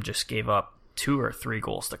 West Ham just gave up 2 or 3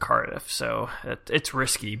 goals to Cardiff, so it's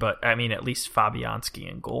risky, but I mean, at least Fabianski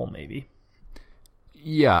in goal, maybe.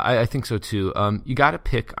 Yeah, I think so too. You got to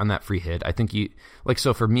pick on that free hit. I think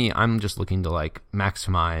so for me, I'm just looking to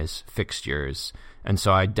maximize fixtures, and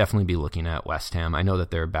so I'd definitely be looking at West Ham. I know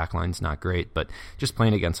that their backline's not great, but just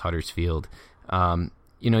playing against Huddersfield,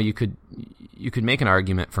 you could make an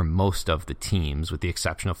argument for most of the teams, with the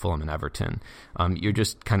exception of Fulham and Everton. You're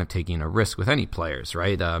just kind of taking a risk with any players,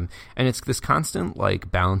 right? And it's this constant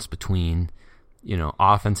balance between,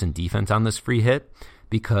 offense and defense on this free hit,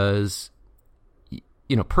 because,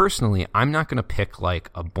 personally, I'm not going to pick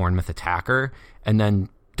a Bournemouth attacker and then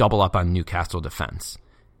double up on Newcastle defense.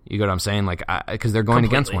 You get what I'm saying? Because they're going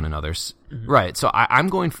against one another. Right. So I'm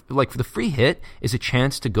going, for the free hit is a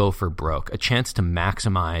chance to go for broke, a chance to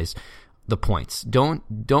maximize the points. Don't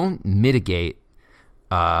mitigate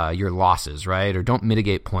your losses, right? Or don't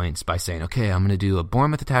mitigate points by saying, okay, I'm going to do a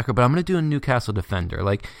Bournemouth attacker, but I'm going to do a Newcastle defender.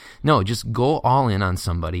 No, just go all in on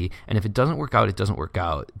somebody. And if it doesn't work out, it doesn't work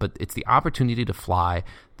out. But it's the opportunity to fly.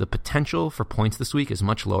 The potential for points this week is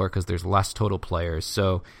much lower because there's less total players.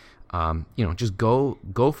 So, just go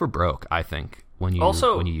for broke, I think, when you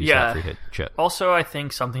use that free hit chip. Also, I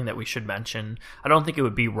think something that we should mention, I don't think it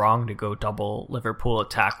would be wrong to go double Liverpool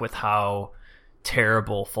attack with how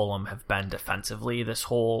terrible Fulham have been defensively this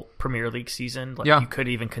whole Premier League season. You could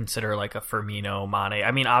even consider a Firmino, Mane.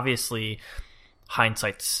 I mean, obviously,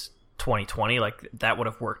 hindsight's 2020, that would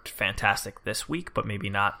have worked fantastic this week, but maybe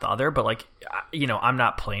not the other. But I'm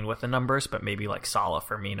not playing with the numbers, but maybe Salah,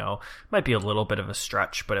 Firmino might be a little bit of a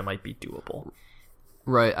stretch, but it might be doable.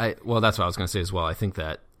 Right. Well, that's what I was going to say as well. I think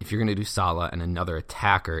that if you're going to do Salah and another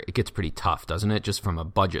attacker, it gets pretty tough, doesn't it? Just from a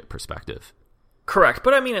budget perspective. Correct.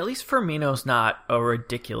 But I mean, at least Firmino's not a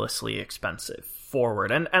ridiculously expensive forward.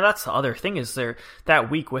 And that's the other thing, is there that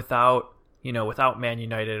week without Man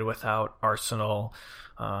United, without Arsenal,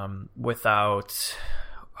 without,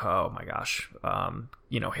 oh my gosh,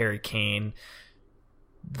 Harry Kane,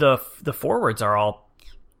 the forwards are all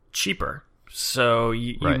cheaper. So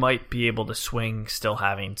you might be able to swing still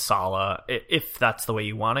having Salah if that's the way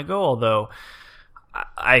you want to go. Although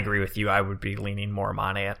I agree with you, I would be leaning more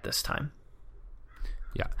Mane at this time.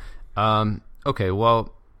 Yeah. Okay.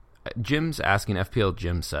 Well, Jim's asking, FPL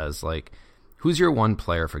Jim says, who's your one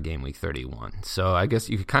player for game week 31? So I guess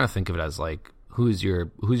you could kind of think of it as who's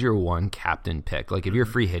your one captain pick? If you're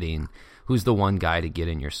free hitting, who's the one guy to get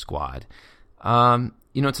in your squad?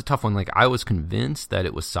 It's a tough one. I was convinced that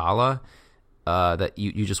it was Salah, that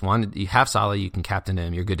you just wanted, you have Salah, you can captain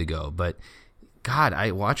him, you're good to go. But God,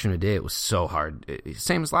 I watched him today, it was so hard.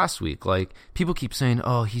 Same as last week. People keep saying,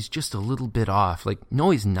 oh, he's just a little bit off. No,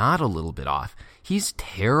 he's not a little bit off. He's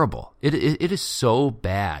terrible. It is so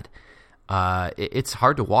bad. It's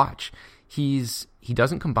hard to watch. He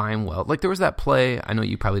doesn't combine well. There was that play, I know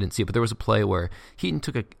you probably didn't see it, but there was a play where Heaton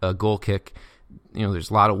took a goal kick. There's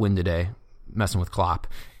a lot of wind today, messing with Klopp,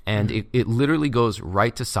 and it literally goes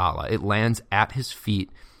right to Salah. It lands at his feet.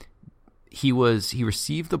 He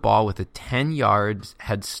received the ball with a 10 yards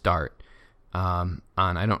head start on,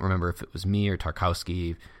 I don't remember if it was me or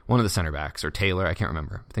Tarkowski, one of the center backs, or Taylor, I can't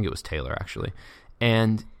remember. I think it was Taylor, actually.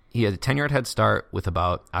 And he had a 10-yard head start with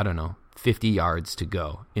about, 50 yards to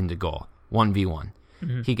go into goal, 1v1.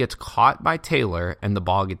 He gets caught by Taylor, and the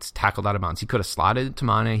ball gets tackled out of bounds. He could have slotted it to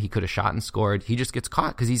Mane. He could have shot and scored. He just gets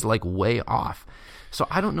caught because he's way off. So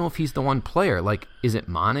I don't know if he's the one player. Is it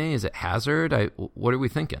Mane? Is it Hazard? What are we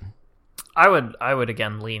thinking? I would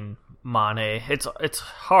again lean Mane. It's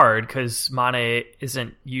hard because Mane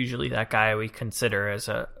isn't usually that guy we consider as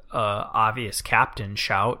a obvious captain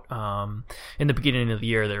shout. In the beginning of the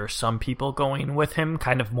year, there were some people going with him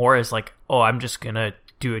kind of more as I'm just gonna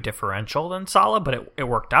do a differential than Salah, but it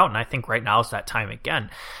worked out, and I think right now is that time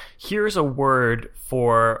again. Here's a word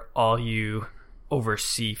for all you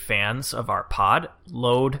overseas fans of our pod: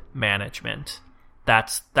 load management.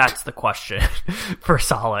 That's the question for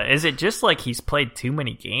Salah. Is it just he's played too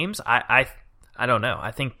many games? I don't know.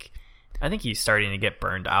 I think he's starting to get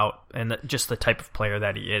burned out, and just the type of player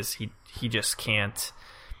that he is, he just can't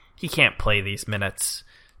play these minutes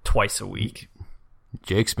twice a week.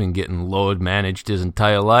 Jake's been getting load managed his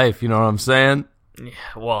entire life. You know what I'm saying? Yeah,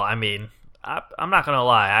 well, I mean, I'm not gonna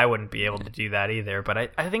lie, I wouldn't be able to do that either. But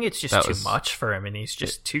I think it's just too much for him, and he's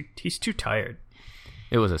too tired.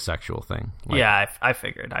 It was a sexual thing. Yeah, I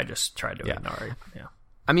figured. I just tried to ignore it. Yeah.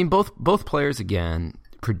 I mean, both players again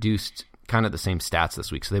produced kind of the same stats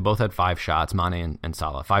this week. So they both had 5 shots, Mane and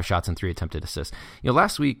Salah, 5 shots and 3 attempted assists.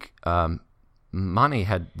 Last week, Mane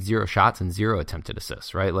had 0 shots and 0 attempted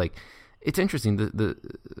assists, right? Like, it's interesting. The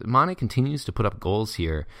Mane continues to put up goals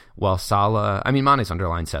here, while Salah, Mane's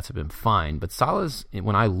underlying stats have been fine, but Salah's,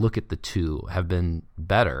 when I look at the two, have been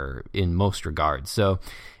better in most regards. So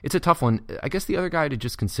it's a tough one. I guess the other guy to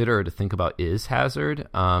just consider or to think about is Hazard.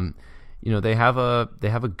 They have a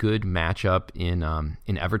good matchup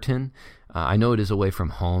in Everton. I know it is away from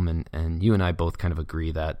home, and you and I both kind of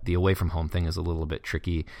agree that the away from home thing is a little bit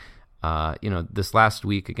tricky. This last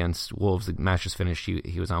week against Wolves, the match just finished.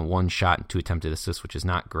 He was on 1 shot and 2 attempted assists, which is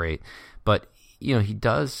not great. But, he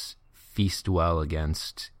does feast well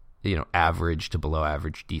against, average to below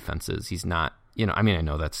average defenses. He's not, I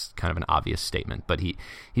know that's kind of an obvious statement, but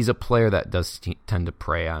he's a player that does tend to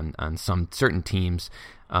prey on some certain teams.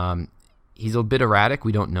 He's a bit erratic.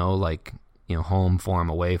 We don't know, home form,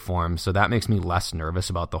 away form. So that makes me less nervous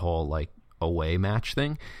about the whole, away match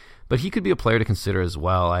thing. But he could be a player to consider as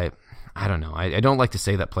well. I don't know. I don't like to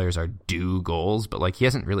say that players are due goals, but he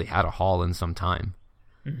hasn't really had a haul in some time.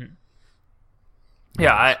 Mm-hmm.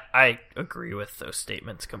 Yeah, I agree with those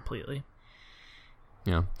statements completely.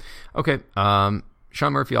 Yeah. Okay.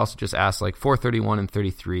 Sean Murphy also just asked, 431 and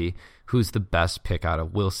 33, who's the best pick out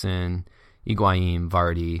of Wilson, Higuain,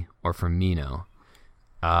 Vardy, or Firmino?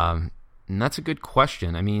 And that's a good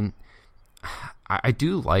question. I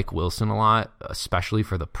do like Wilson a lot, especially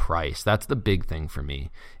for the price. That's the big thing for me,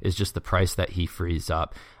 is just the price that he frees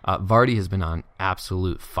up. Vardy has been on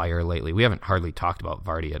absolute fire lately. We haven't hardly talked about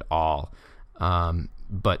Vardy at all.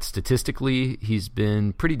 But statistically, he's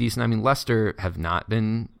been pretty decent. Leicester have not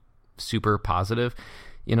been super positive,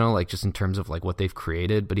 just in terms of what they've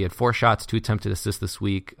created. But he had 4 shots, 2 attempted assists this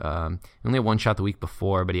week. Only had 1 shot the week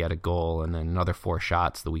before, but he had a goal, and then another 4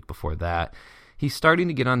 shots the week before that. He's starting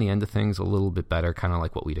to get on the end of things a little bit better, kind of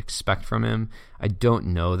like what we'd expect from him. I don't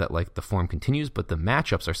know that the form continues, but the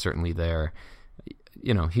matchups are certainly there.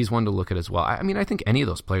 He's one to look at as well. I think any of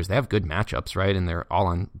those players, they have good matchups, right? And they're all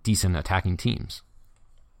on decent attacking teams.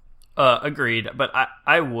 Agreed. But I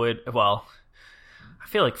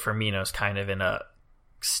feel like Firmino's kind of in a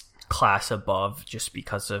class above just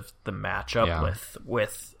because of the matchup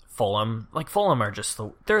with Fulham. Fulham are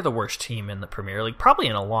they're the worst team in the Premier League, probably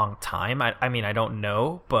in a long time. I don't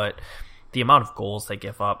know, but the amount of goals they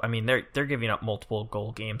give up, they're giving up multiple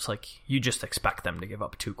goal games. You just expect them to give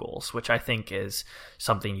up 2 goals, which I think is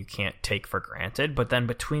something you can't take for granted. But then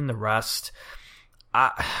between the rest,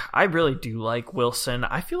 I really do like Wilson.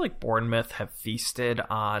 I feel like Bournemouth have feasted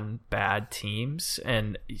on bad teams,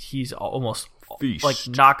 and he's almost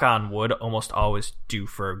knock on wood, almost always due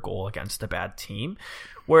for a goal against a bad team.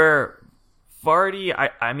 Where Vardy,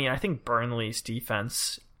 I think Burnley's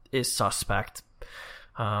defense is suspect,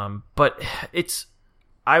 but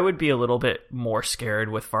I would be a little bit more scared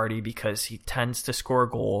with Vardy because he tends to score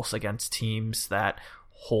goals against teams that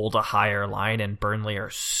hold a higher line, and Burnley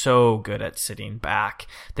are so good at sitting back.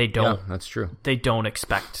 They don't. Yeah, that's true. They don't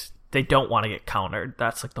want to get countered.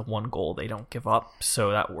 That's the one goal they don't give up.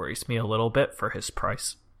 So that worries me a little bit for his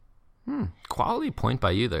price. Quality point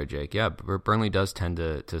by you there, Jake. Yeah, Burnley does tend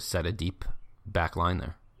to set a deep back line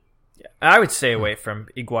there. Yeah, I would stay away from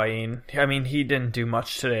Higuain. He didn't do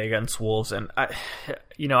much today against Wolves, and I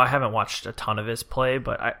haven't watched a ton of his play,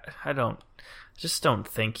 but I just don't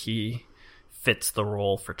think he fits the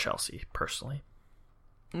role for Chelsea personally.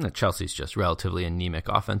 Chelsea's just relatively anemic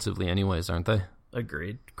offensively, anyways, aren't they?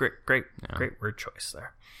 Agreed. Great word choice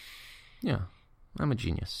there. Yeah. I'm a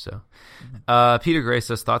genius. So, Peter Gray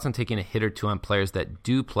says, thoughts on taking a hit or two on players that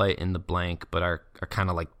do play in the blank but are kind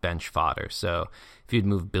of like bench fodder. So if you'd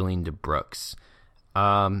move Billing to Brooks,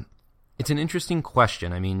 it's an interesting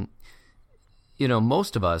question.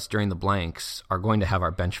 Most of us during the blanks are going to have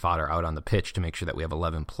our bench fodder out on the pitch to make sure that we have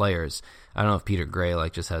 11 players. I don't know if Peter Gray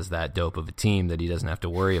just has that dope of a team that he doesn't have to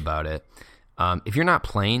worry about it. If you're not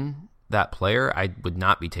playing that player, I would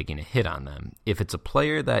not be taking a hit on them. If it's a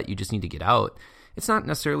player that you just need to get out, it's not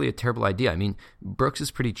necessarily a terrible idea. Brooks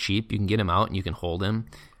is pretty cheap. You can get him out and you can hold him.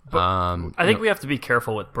 But I think we have to be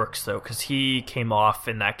careful with Brooks, though, because he came off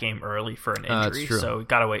in that game early for an injury. So we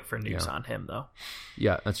got to wait for news on him, though.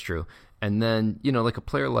 Yeah, that's true. And then, a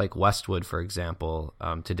player like Westwood, for example,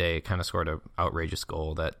 today kind of scored an outrageous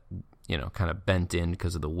goal that, kind of bent in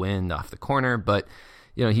because of the wind off the corner. But,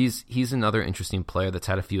 he's another interesting player that's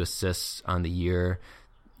had a few assists on the year.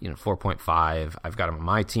 4.5. I've got him on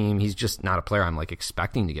my team. He's just not a player I'm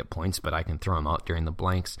expecting to get points, but I can throw him out during the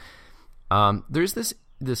blanks. There's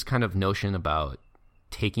this kind of notion about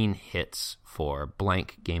taking hits for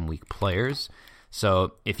blank game week players.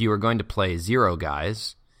 So if you were going to play 0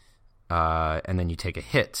 guys, and then you take a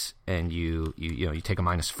hit, and you take a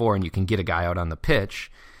 -4, and you can get a guy out on the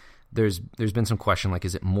pitch. There's been some question, like,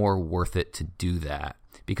 is it more worth it to do that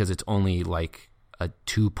because it's only like a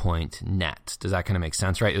 2-point net? Does that kind of make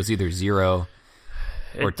sense, right? It was either 0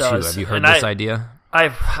 or It 2. does. Have you heard And this idea?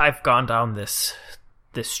 I've gone down this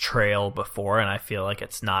trail before, and I feel like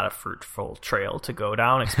it's not a fruitful trail to go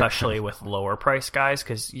down, especially with lower price guys,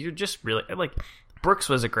 because you're just really like, Brooks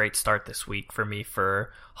was a great start this week for me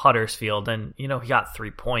for Huddersfield, and he got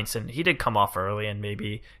 3 points, and he did come off early, and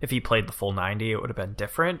maybe if he played the full 90 it would have been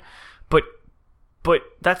different, but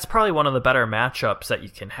that's probably one of the better matchups that you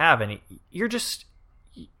can have, and you're just,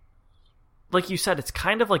 like you said, it's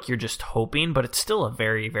kind of like you're just hoping, but it's still a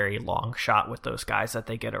very, very long shot with those guys that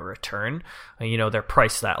they get a return. They're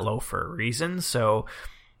priced that low for a reason. So,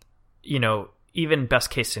 even best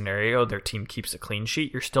case scenario, their team keeps a clean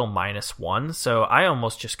sheet, you're still -1. So I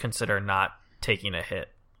almost just consider not taking a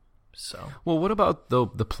hit. So, well, what about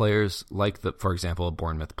the players like for example, a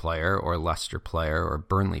Bournemouth player or a Leicester player or a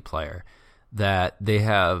Burnley player that they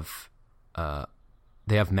have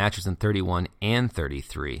matches in 31 and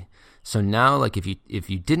 33. So now, like, if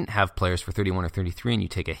you didn't have players for 31 or 33 and you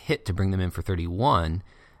take a hit to bring them in for 31,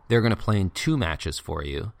 they're going to play in 2 matches for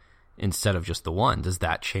you instead of just the 1. Does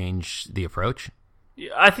that change the approach? Yeah,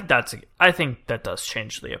 I think that does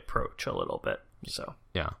change the approach a little bit. So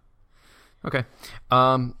yeah, okay.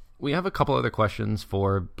 We have a couple other questions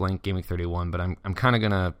for blank Game Week 31, but we're kind of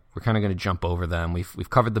gonna jump over them. We've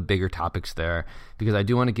covered the bigger topics there because I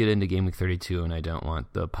do want to get into Game Week 32, and I don't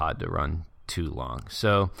want the pod to run too long.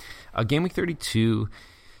 So, Game Week 32,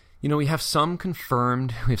 we have some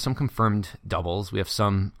confirmed doubles. We have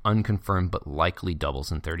some unconfirmed but likely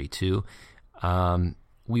doubles in 32.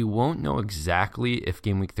 We won't know exactly if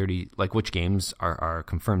Game Week 30, like which games are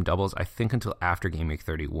confirmed doubles, I think until after Game Week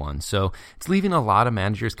 31. So it's leaving a lot of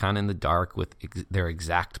managers kind of in the dark with their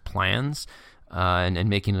exact plans, and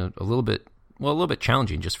making it a little bit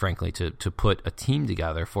challenging, just frankly, to put a team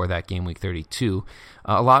together for that Game Week 32.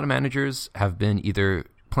 A lot of managers have been either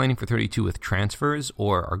planning for 32 with transfers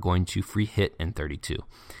or are going to free hit in 32.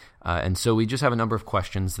 And so we just have a number of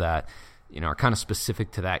questions that are kind of specific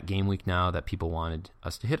to that game week now that people wanted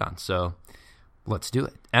us to hit on. So let's do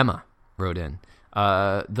it. Emma wrote in,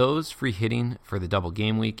 those free hitting for the double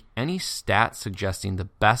game week, any stats suggesting the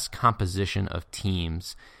best composition of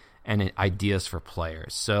teams and ideas for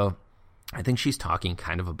players? So I think she's talking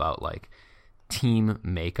kind of about like team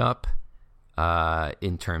makeup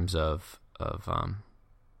in terms of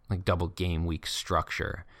like double game week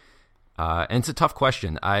structure. And it's a tough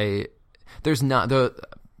question.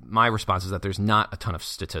 My response is that there's not a ton of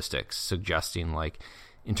statistics suggesting like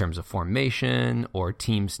in terms of formation or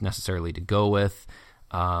teams necessarily to go with.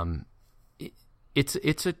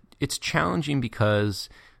 It's challenging because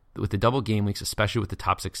with the double game weeks, especially with the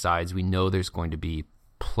top 6 sides, we know there's going to be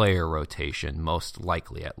player rotation, most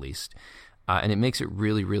likely at least. And it makes it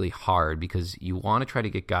really, really hard because you want to try to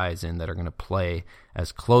get guys in that are going to play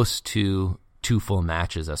as close to 2 full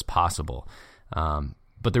matches as possible.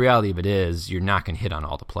 But the reality of it is you're not going to hit on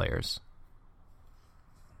all the players.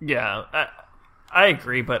 Yeah, I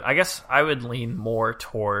agree, but I guess I would lean more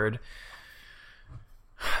toward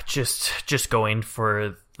just going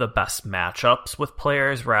for the best matchups with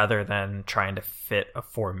players rather than trying to fit a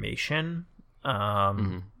formation.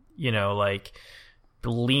 Like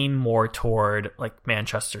lean more toward like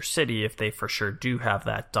Manchester City. If they for sure do have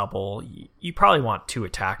that double, you probably want 2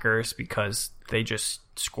 attackers because they just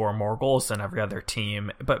score more goals than every other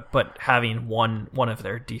team, but having one of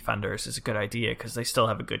their defenders is a good idea because they still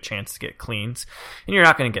have a good chance to get cleans, and you're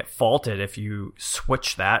not going to get faulted if you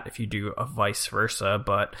switch that, if you do a vice versa.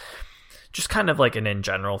 But just kind of like an in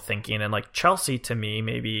general thinking, and like Chelsea to me,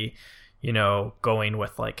 maybe going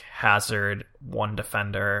with like Hazard, 1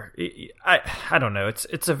 defender. I don't know.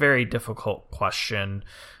 It's a very difficult question.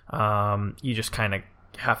 You just kind of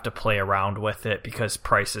have to play around with it because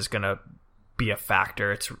price is going to be a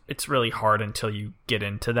factor. It's really hard until you get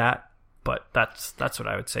into that, but that's what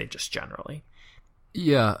I would say just generally.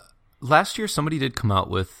 Yeah, last year somebody did come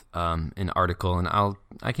out with an article, and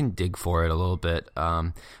I can dig for it a little bit,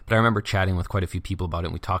 but I remember chatting with quite a few people about it,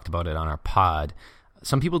 and we talked about it on our pod.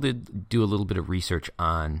 Some people did do a little bit of research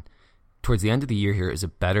on towards the end of the year here, is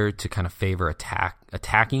it better to kind of favor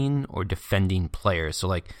attacking or defending players? So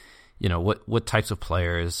like, what types of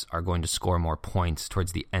players are going to score more points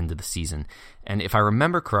towards the end of the season? And if I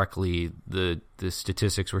remember correctly, the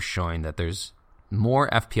statistics were showing that there's more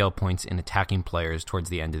FPL points in attacking players towards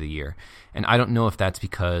the end of the year. And I don't know if that's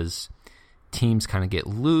because teams kind of get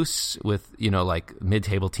loose with, like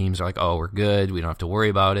mid-table teams are like, oh, we're good, we don't have to worry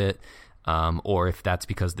about it. or if that's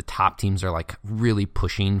because the top teams are like really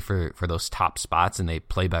pushing for those top spots and they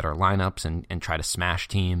play better lineups and try to smash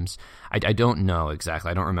teams. I don't know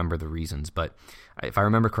exactly. I don't remember the reasons, but if I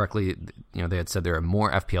remember correctly, they had said there are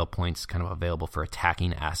more FPL points kind of available for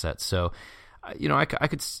attacking assets. So, I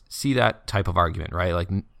could see that type of argument, right? Like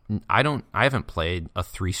I haven't played a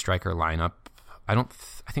 3-striker lineup. I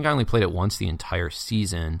think I only played it once the entire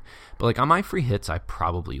season, but like on my free hits, I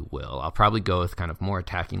probably will. I'll probably go with kind of more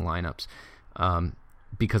attacking lineups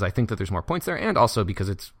because I think that there's more points there, and also because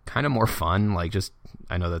it's kind of more fun. Like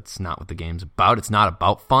I know that's not what the game's about. It's not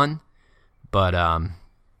about fun, but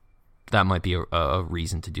that might be a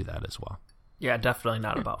reason to do that as well. Yeah, definitely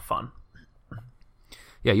not about fun.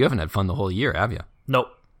 Yeah, you haven't had fun the whole year, have you? Nope.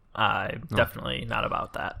 Definitely not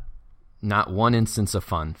about that. Not one instance of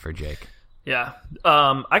fun for Jake. Yeah.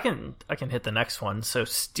 I can hit the next one. So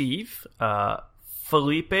Steve,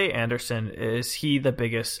 Felipe Anderson, is he the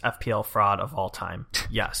biggest FPL fraud of all time?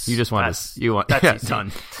 Yes. You just want that's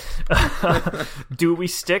done. Do we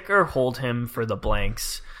stick or hold him for the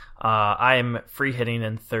blanks? I'm free hitting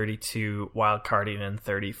in 32, wild carding in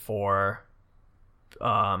 34.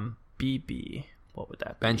 BB. What would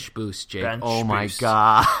that be? Bench boost, Jake. Bench my boost.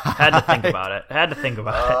 God. Had to think about it.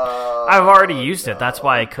 I've already used it. That's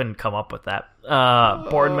why I couldn't come up with that.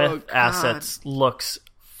 Bournemouth assets looks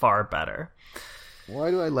far better.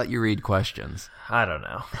 Why do I let you read questions? I don't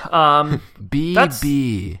know.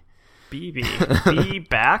 BB. Be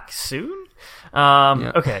back soon?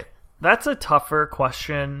 Yeah. Okay. That's a tougher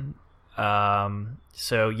question.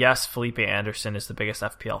 So yes, Felipe Anderson is the biggest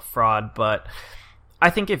FPL fraud, but I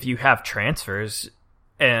think if you have transfers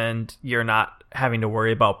and you're not having to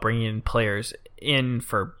worry about bringing players in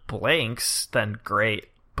for blanks, then great.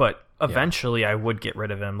 But eventually I would get rid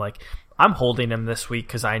of him. Like, I'm holding him this week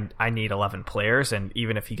because I need 11 players, and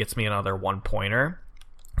even if he gets me another 1-pointer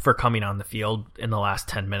for coming on the field in the last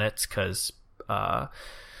 10 minutes because,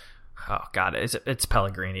 it's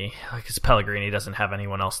Pellegrini. Like, because Pellegrini doesn't have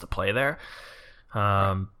anyone else to play there.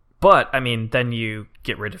 But, I mean, then you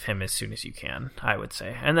get rid of him as soon as you can, I would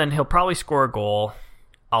say. And then he'll probably score a goal.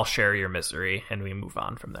 I'll share your misery, and we move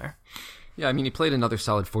on from there. Yeah, I mean, he played another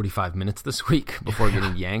solid 45 minutes this week before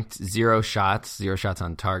getting yanked. 0 shots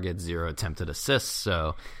on target, 0 attempted assists.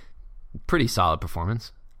 So, pretty solid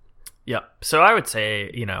performance. Yep. So, I would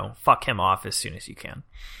say, fuck him off as soon as you can.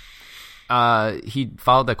 He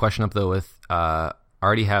followed that question up, though, with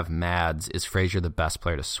already have Mads. Is Frazier the best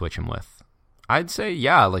player to switch him with? I'd say,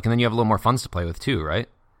 yeah. And then you have a little more funds to play with, too, right?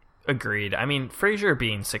 Agreed. I mean, Frazier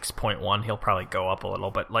being 6.1, he'll probably go up a little,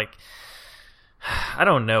 but, I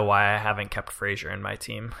don't know why I haven't kept Frazier in my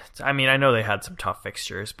team. I mean, I know they had some tough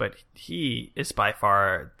fixtures, but he is by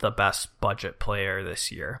far the best budget player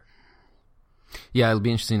this year. Yeah, it'll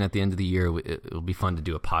be interesting at the end of the year. It'll be fun to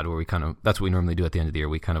do a pod where that's what we normally do at the end of the year.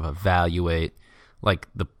 We kind of evaluate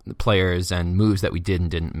the players and moves that we did and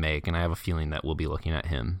didn't make, and I have a feeling that we'll be looking at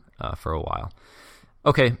him for a while.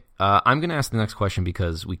 Okay, I'm going to ask the next question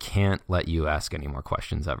because we can't let you ask any more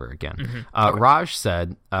questions ever again. Mm-hmm. Okay. Raj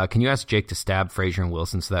said, can you ask Jake to stab Frazier and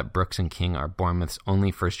Wilson so that Brooks and King are Bournemouth's only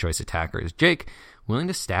first-choice attackers? Jake, willing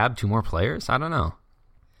to stab 2 more players? I don't know.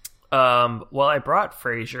 Well, I brought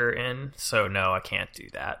Frazier in, so no, I can't do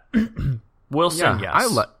that. Wilson, yes. I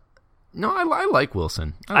like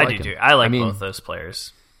Wilson. I do too. I like both those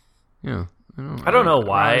players. Yeah. I don't know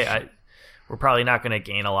why. We're probably not going to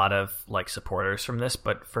gain a lot of supporters from this,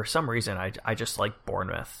 but for some reason, I just like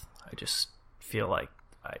Bournemouth. I just feel like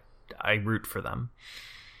I root for them.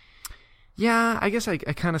 Yeah, I guess I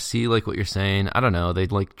kind of see what you're saying. I don't know.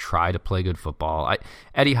 They'd try to play good football.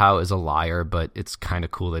 Eddie Howe is a liar, but it's kind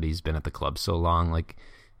of cool that he's been at the club so long.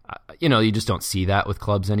 You just don't see that with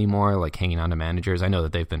clubs anymore, hanging on to managers. I know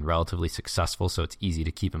that they've been relatively successful, so it's easy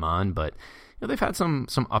to keep him on, but they've had some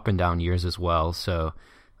up and down years as well. So,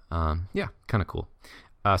 yeah, kind of cool.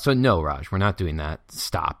 So no, Raj, we're not doing that.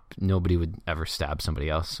 Stop. Nobody would ever stab somebody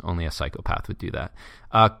else. Only a psychopath would do that.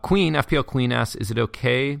 FPL Queen asks, is it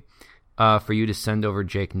okay for you to send over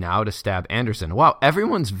Jake now to stab Anderson? Wow,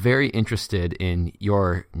 everyone's very interested in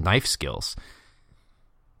your knife skills.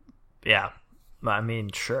 Yeah, I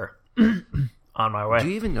mean, sure. On my way. Do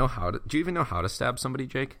you even know how to stab somebody,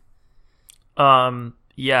 Jake?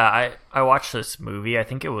 Yeah, I watched this movie. I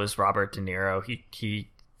think it was Robert De Niro. He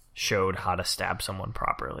showed how to stab someone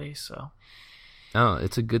properly. So, oh,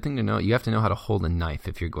 it's a good thing to know. You have to know how to hold a knife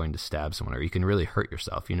if you're going to stab someone, or you can really hurt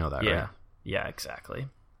yourself. You know that, right? Yeah, exactly.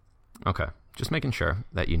 Okay, just making sure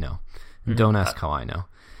that you know. Don't ask how I know.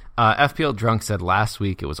 FPL Drunk said last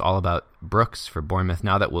week it was all about Brooks for Bournemouth.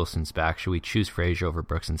 Now that Wilson's back, should we choose Frazier over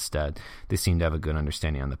Brooks instead? They seem to have a good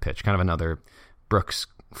understanding on the pitch. Kind of another Brooks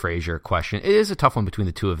Frazier question. It is a tough one between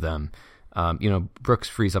the two of them. Brooks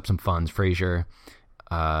frees up some funds. Frazier,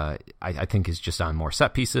 I think, is just on more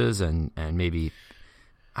set pieces and maybe,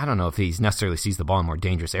 I don't know if he's necessarily sees the ball in more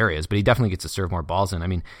dangerous areas, but he definitely gets to serve more balls in. I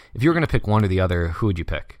mean, if you were going to pick one or the other, who would you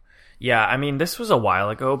pick? Yeah, I mean, this was a while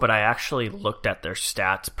ago, but I actually looked at their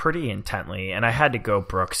stats pretty intently, and I had to go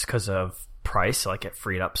Brooks because of price. Like, it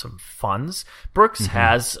freed up some funds. Brooks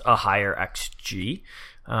has a higher XG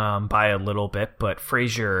by a little bit, but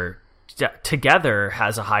Frazier together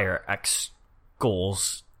has a higher X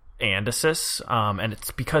goals and assists, and it's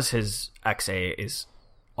because his XA is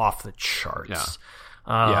off the charts.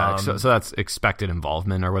 So that's expected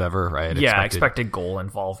involvement or whatever, right? Expected goal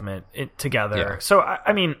involvement together. Yeah. So,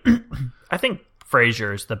 I mean, I think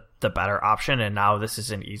Frazier is the better option, and now this is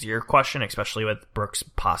an easier question, especially with Brooks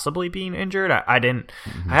possibly being injured. I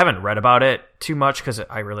haven't read about it too much because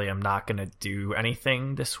I really am not going to do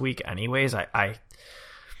anything this week anyways. I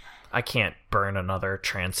can't burn another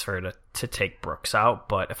transfer to take Brooks out,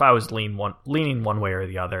 but if I was leaning one way or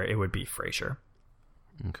the other, it would be Frazier.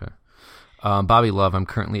 Okay. Bobby Love, I'm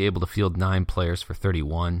currently able to field 9 players for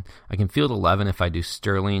 31. I can field 11 if I do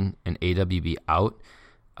Sterling and AWB out,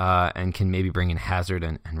 and can maybe bring in Hazard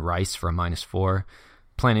and Rice for a -4.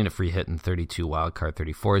 Planning a free hit in 32, wildcard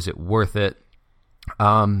 34. Is it worth it?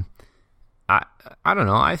 I don't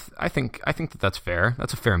know. I think that's fair.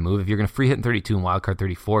 That's a fair move if you're going to free hit in 32 and wildcard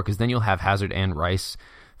 34, because then you'll have Hazard and Rice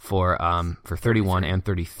for 31 and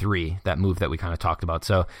 33. That move that we kind of talked about.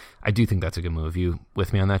 So I do think that's a good move. You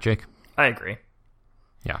with me on that, Jake? I agree.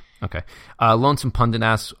 Yeah. Okay. Lonesome Pundit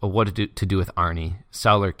asks what to do with Arnie.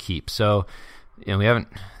 Sell or keep. So, we haven't.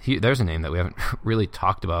 There's a name that we haven't really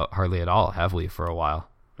talked about hardly at all, have we, for a while?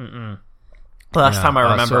 Last time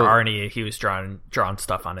I remember Arnie, he was drawing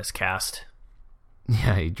stuff on his cast.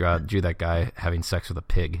 Yeah, he drew that guy having sex with a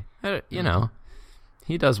pig. He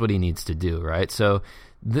does what he needs to do, right? So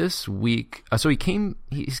this week,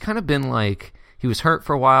 he's kind of been like, he was hurt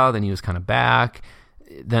for a while, then he was kind of back.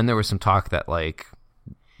 Then there was some talk that like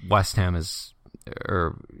West Ham the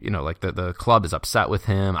club is upset with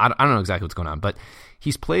him. I don't know exactly what's going on, but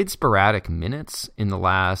he's played sporadic minutes in the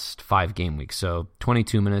last 5 game weeks. So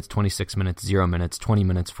 22 minutes, 26 minutes, 0 minutes, 20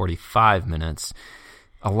 minutes, 45 minutes.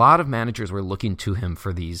 A lot of managers were looking to him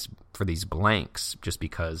for these blanks just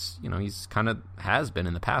because, he's kind of has been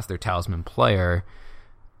in the past their talisman player.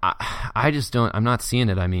 I'm not seeing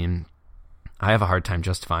it. I mean, I have a hard time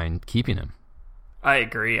justifying keeping him. I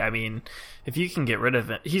agree. I mean, if you can get rid of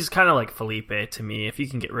him, he's kind of like Felipe to me. If you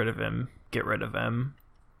can get rid of him, get rid of him.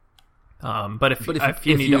 But if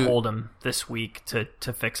you need to hold him this week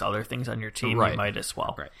to fix other things on your team, you might as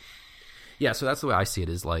well. Right. Yeah, so that's the way I see it,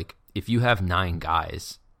 is like, if you have 9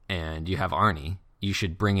 guys and you have Arnie, you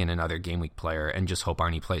should bring in another game week player and just hope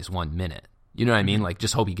Arnie plays 1 minute. You know what I mean? Like,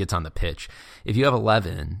 just hope he gets on the pitch. If you have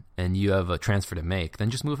 11 and you have a transfer to make,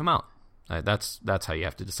 then just move him out. That's how you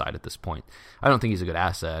have to decide at this point. I don't think he's a good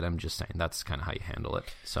asset. I'm just saying that's kind of how you handle it.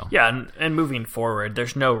 So yeah, and moving forward,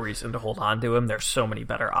 there's no reason to hold on to him. There's so many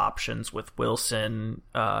better options with Wilson,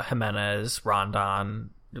 Jimenez,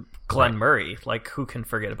 Rondon, Glenn Murray. Like, who can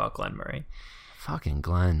forget about Glenn Murray? Fucking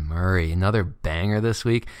Glenn Murray, another banger this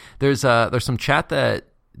week. There's some chat that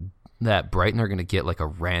Brighton are going to get like a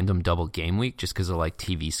random double game week just because of like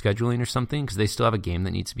TV scheduling or something, because they still have a game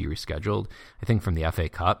that needs to be rescheduled, I think, from the FA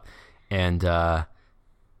Cup. And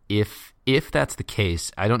if that's the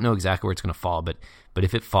case, I don't know exactly where it's going to fall, but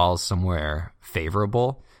if it falls somewhere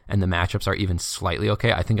favorable and the matchups are even slightly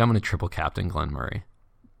okay, I think I'm going to triple captain Glenn Murray.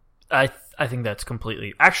 I think that's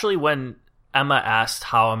completely... Actually, when Emma asked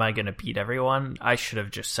how am I going to beat everyone, I should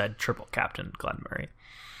have just said triple captain Glenn Murray.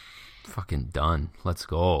 Fucking done. Let's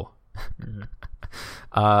go.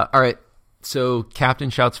 All right. So captain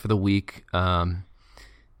shouts for the week.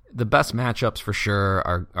 The best matchups for sure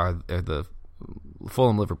are the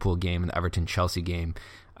Fulham-Liverpool game and the Everton-Chelsea game.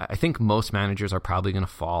 I think most managers are probably going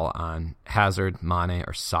to fall on Hazard, Mane,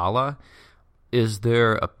 or Salah. Is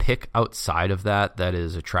there a pick outside of that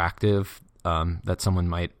is attractive that someone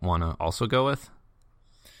might want to also go with?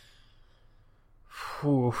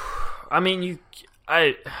 I mean,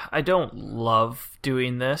 I don't love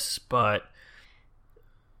doing this, but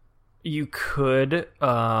you could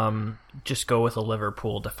just go with a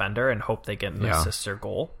Liverpool defender and hope they get an assist or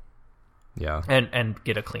goal. Yeah. And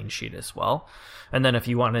get a clean sheet as well. And then if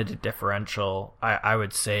you wanted a differential, I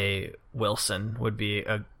would say Wilson would be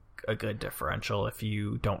a good differential if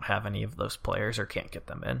you don't have any of those players or can't get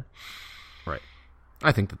them in. Right.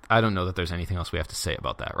 I don't know that there's anything else we have to say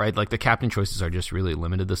about that, right? Like, the captain choices are just really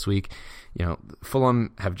limited this week.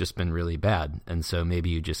 Fulham have just been really bad, and so maybe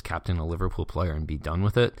you just captain a Liverpool player and be done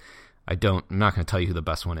with it. I'm not going to tell you who the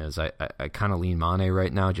best one is. I kind of lean Mane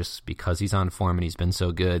right now just because he's on form and he's been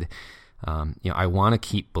so good. I want to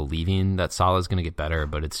keep believing that Salah is going to get better,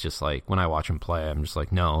 but it's just like when I watch him play, I'm just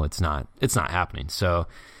like, no, it's not happening. So,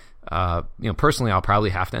 personally, I'll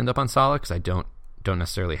probably have to end up on Salah because I don't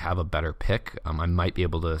necessarily have a better pick. I might be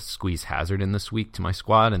able to squeeze Hazard in this week to my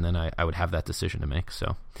squad, and then I would have that decision to make.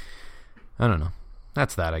 So, I don't know.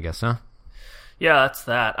 That's that, I guess, huh? Yeah, that's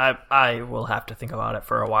that. I will have to think about it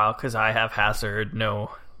for a while because I have Hazard,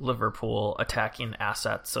 no Liverpool attacking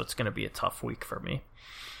assets, so it's going to be a tough week for me.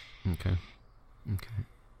 Okay.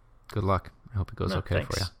 Good luck. I hope it goes okay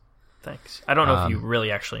for you. Thanks. I don't know if you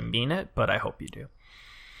really actually mean it, but I hope you do.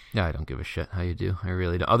 Yeah, I don't give a shit how you do. I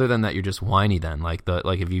really don't. Other than that, you're just whiny then. Like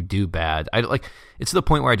if you do bad, it's to the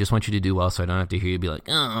point where I just want you to do well, so I don't have to hear you be like,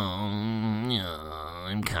 Oh, no,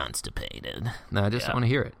 I'm constipated. No, I just want to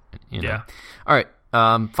hear it. Yeah. All right.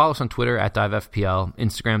 Follow us on Twitter at DiveFPL,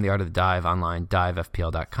 Instagram, The Art of the Dive, online,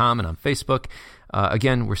 divefpl.com, and on Facebook.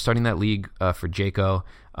 Again, we're starting that league for Jaco,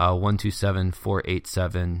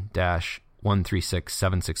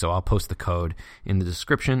 127-487-136760. I'll post the code in the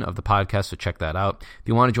description of the podcast, so check that out. If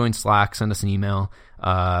you want to join Slack, send us an email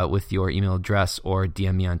with your email address or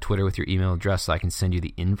DM me on Twitter with your email address so I can send you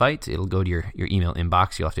the invite. It'll go to your email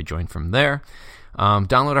inbox. You'll have to join from there.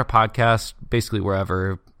 Download our podcast basically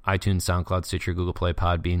wherever: iTunes, SoundCloud, Stitcher, Google Play,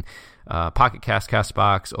 Podbean, Pocket Cast,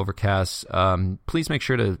 CastBox, Overcast. Please make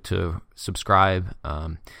sure to subscribe,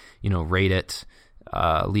 rate it,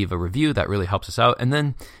 leave a review. That really helps us out. And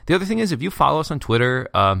then the other thing is, if you follow us on Twitter,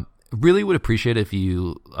 really would appreciate it if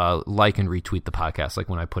you like and retweet the podcast, like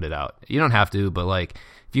when I put it out. You don't have to, but like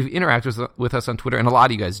if you interact with us on Twitter, and a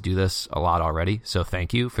lot of you guys do this a lot already, so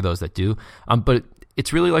thank you for those that do. But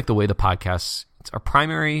it's really like the way the podcasts, it's our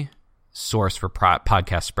primary source for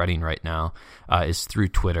podcast spreading right now is through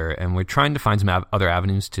Twitter, and we're trying to find some other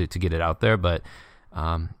avenues to get it out there, but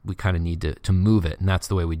we kind of need to move it, and that's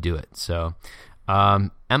the way we do it. So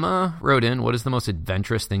Emma wrote in, what is the most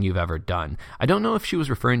adventurous thing you've ever done? I don't know if she was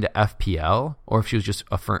referring to FPL or if she was just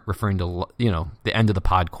referring to the end of the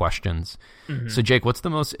pod questions. Mm-hmm. So Jake, what's the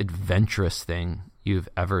most adventurous thing you've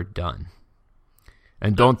ever done?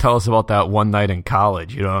 And don't tell us about that one night in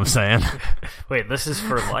college. You know what I'm saying? Wait, this is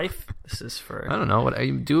for life? This is for... I don't know.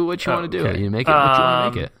 Do what you want to do. You make it what you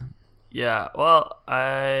want to make it. Yeah, well,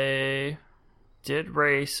 I did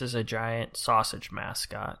race as a giant sausage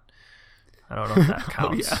mascot. I don't know if that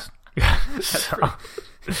counts.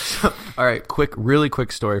 All right, really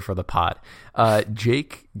quick story for the pod.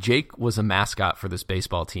 Jake was a mascot for this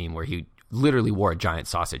baseball team where he literally wore a giant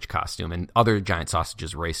sausage costume, and other giant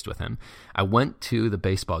sausages raced with him. I went to the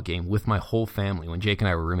baseball game with my whole family when Jake and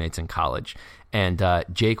I were roommates in college, and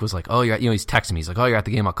Jake was like, oh, he's texting me. He's like, oh, you're at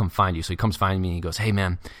the game, I'll come find you. So he comes find me, and he goes, hey,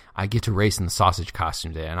 man, I get to race in the sausage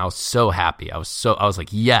costume today. And I was so happy. I was like,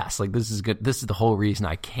 yes, like this is good. This is the whole reason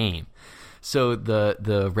I came. So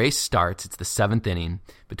the race starts. It's the seventh inning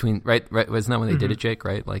between right. Wasn't that when they did it, Jake?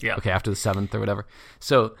 Right? Like, yeah. Okay, after the seventh or whatever.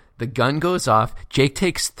 So the gun goes off. Jake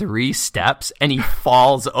takes 3 steps and he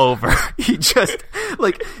falls over. He just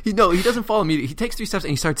he doesn't fall immediately. He takes 3 steps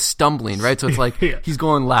and he starts stumbling. Right? So it's like he's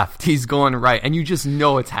going left, he's going right, and you just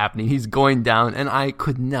know it's happening. He's going down, and I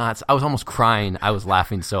could not. I was almost crying. I was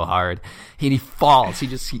laughing so hard. He falls. He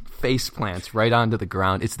face plants right onto the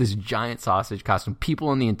ground. It's this giant sausage costume.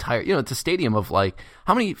 People in the entire, it's a stadium of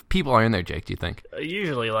how many people are in there, Jake, do you think?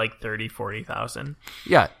 Usually 40,000.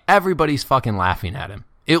 Yeah, everybody's fucking laughing at him.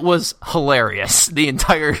 It was hilarious. The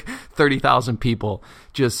entire 30,000 people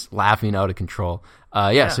just laughing out of control.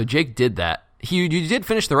 So Jake did that. You did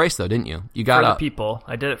finish the race though, didn't you? You got up. For the people.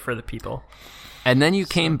 I did it for the people. And then you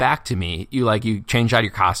came back to me. You changed out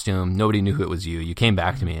your costume. Nobody knew who it was you. You came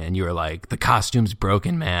back to me and you were like, "The costume's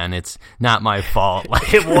broken, man. It's not my fault."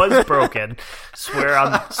 It was broken. Swear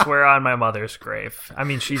on my mother's grave. I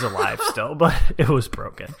mean, she's alive still, but it was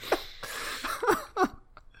broken.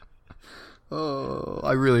 Oh,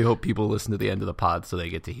 I really hope people listen to the end of the pod so they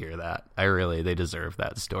get to hear that. They deserve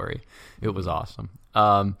that story. It was awesome.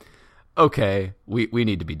 Okay, we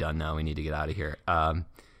need to be done now. We need to get out of here.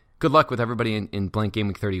 Good luck with everybody in Blank Game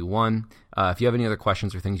Week 31. If you have any other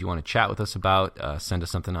questions or things you want to chat with us about, send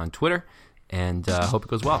us something on Twitter, and hope it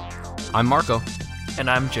goes well. I'm Marco. And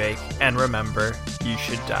I'm Jake. And remember, you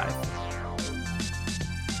should dive.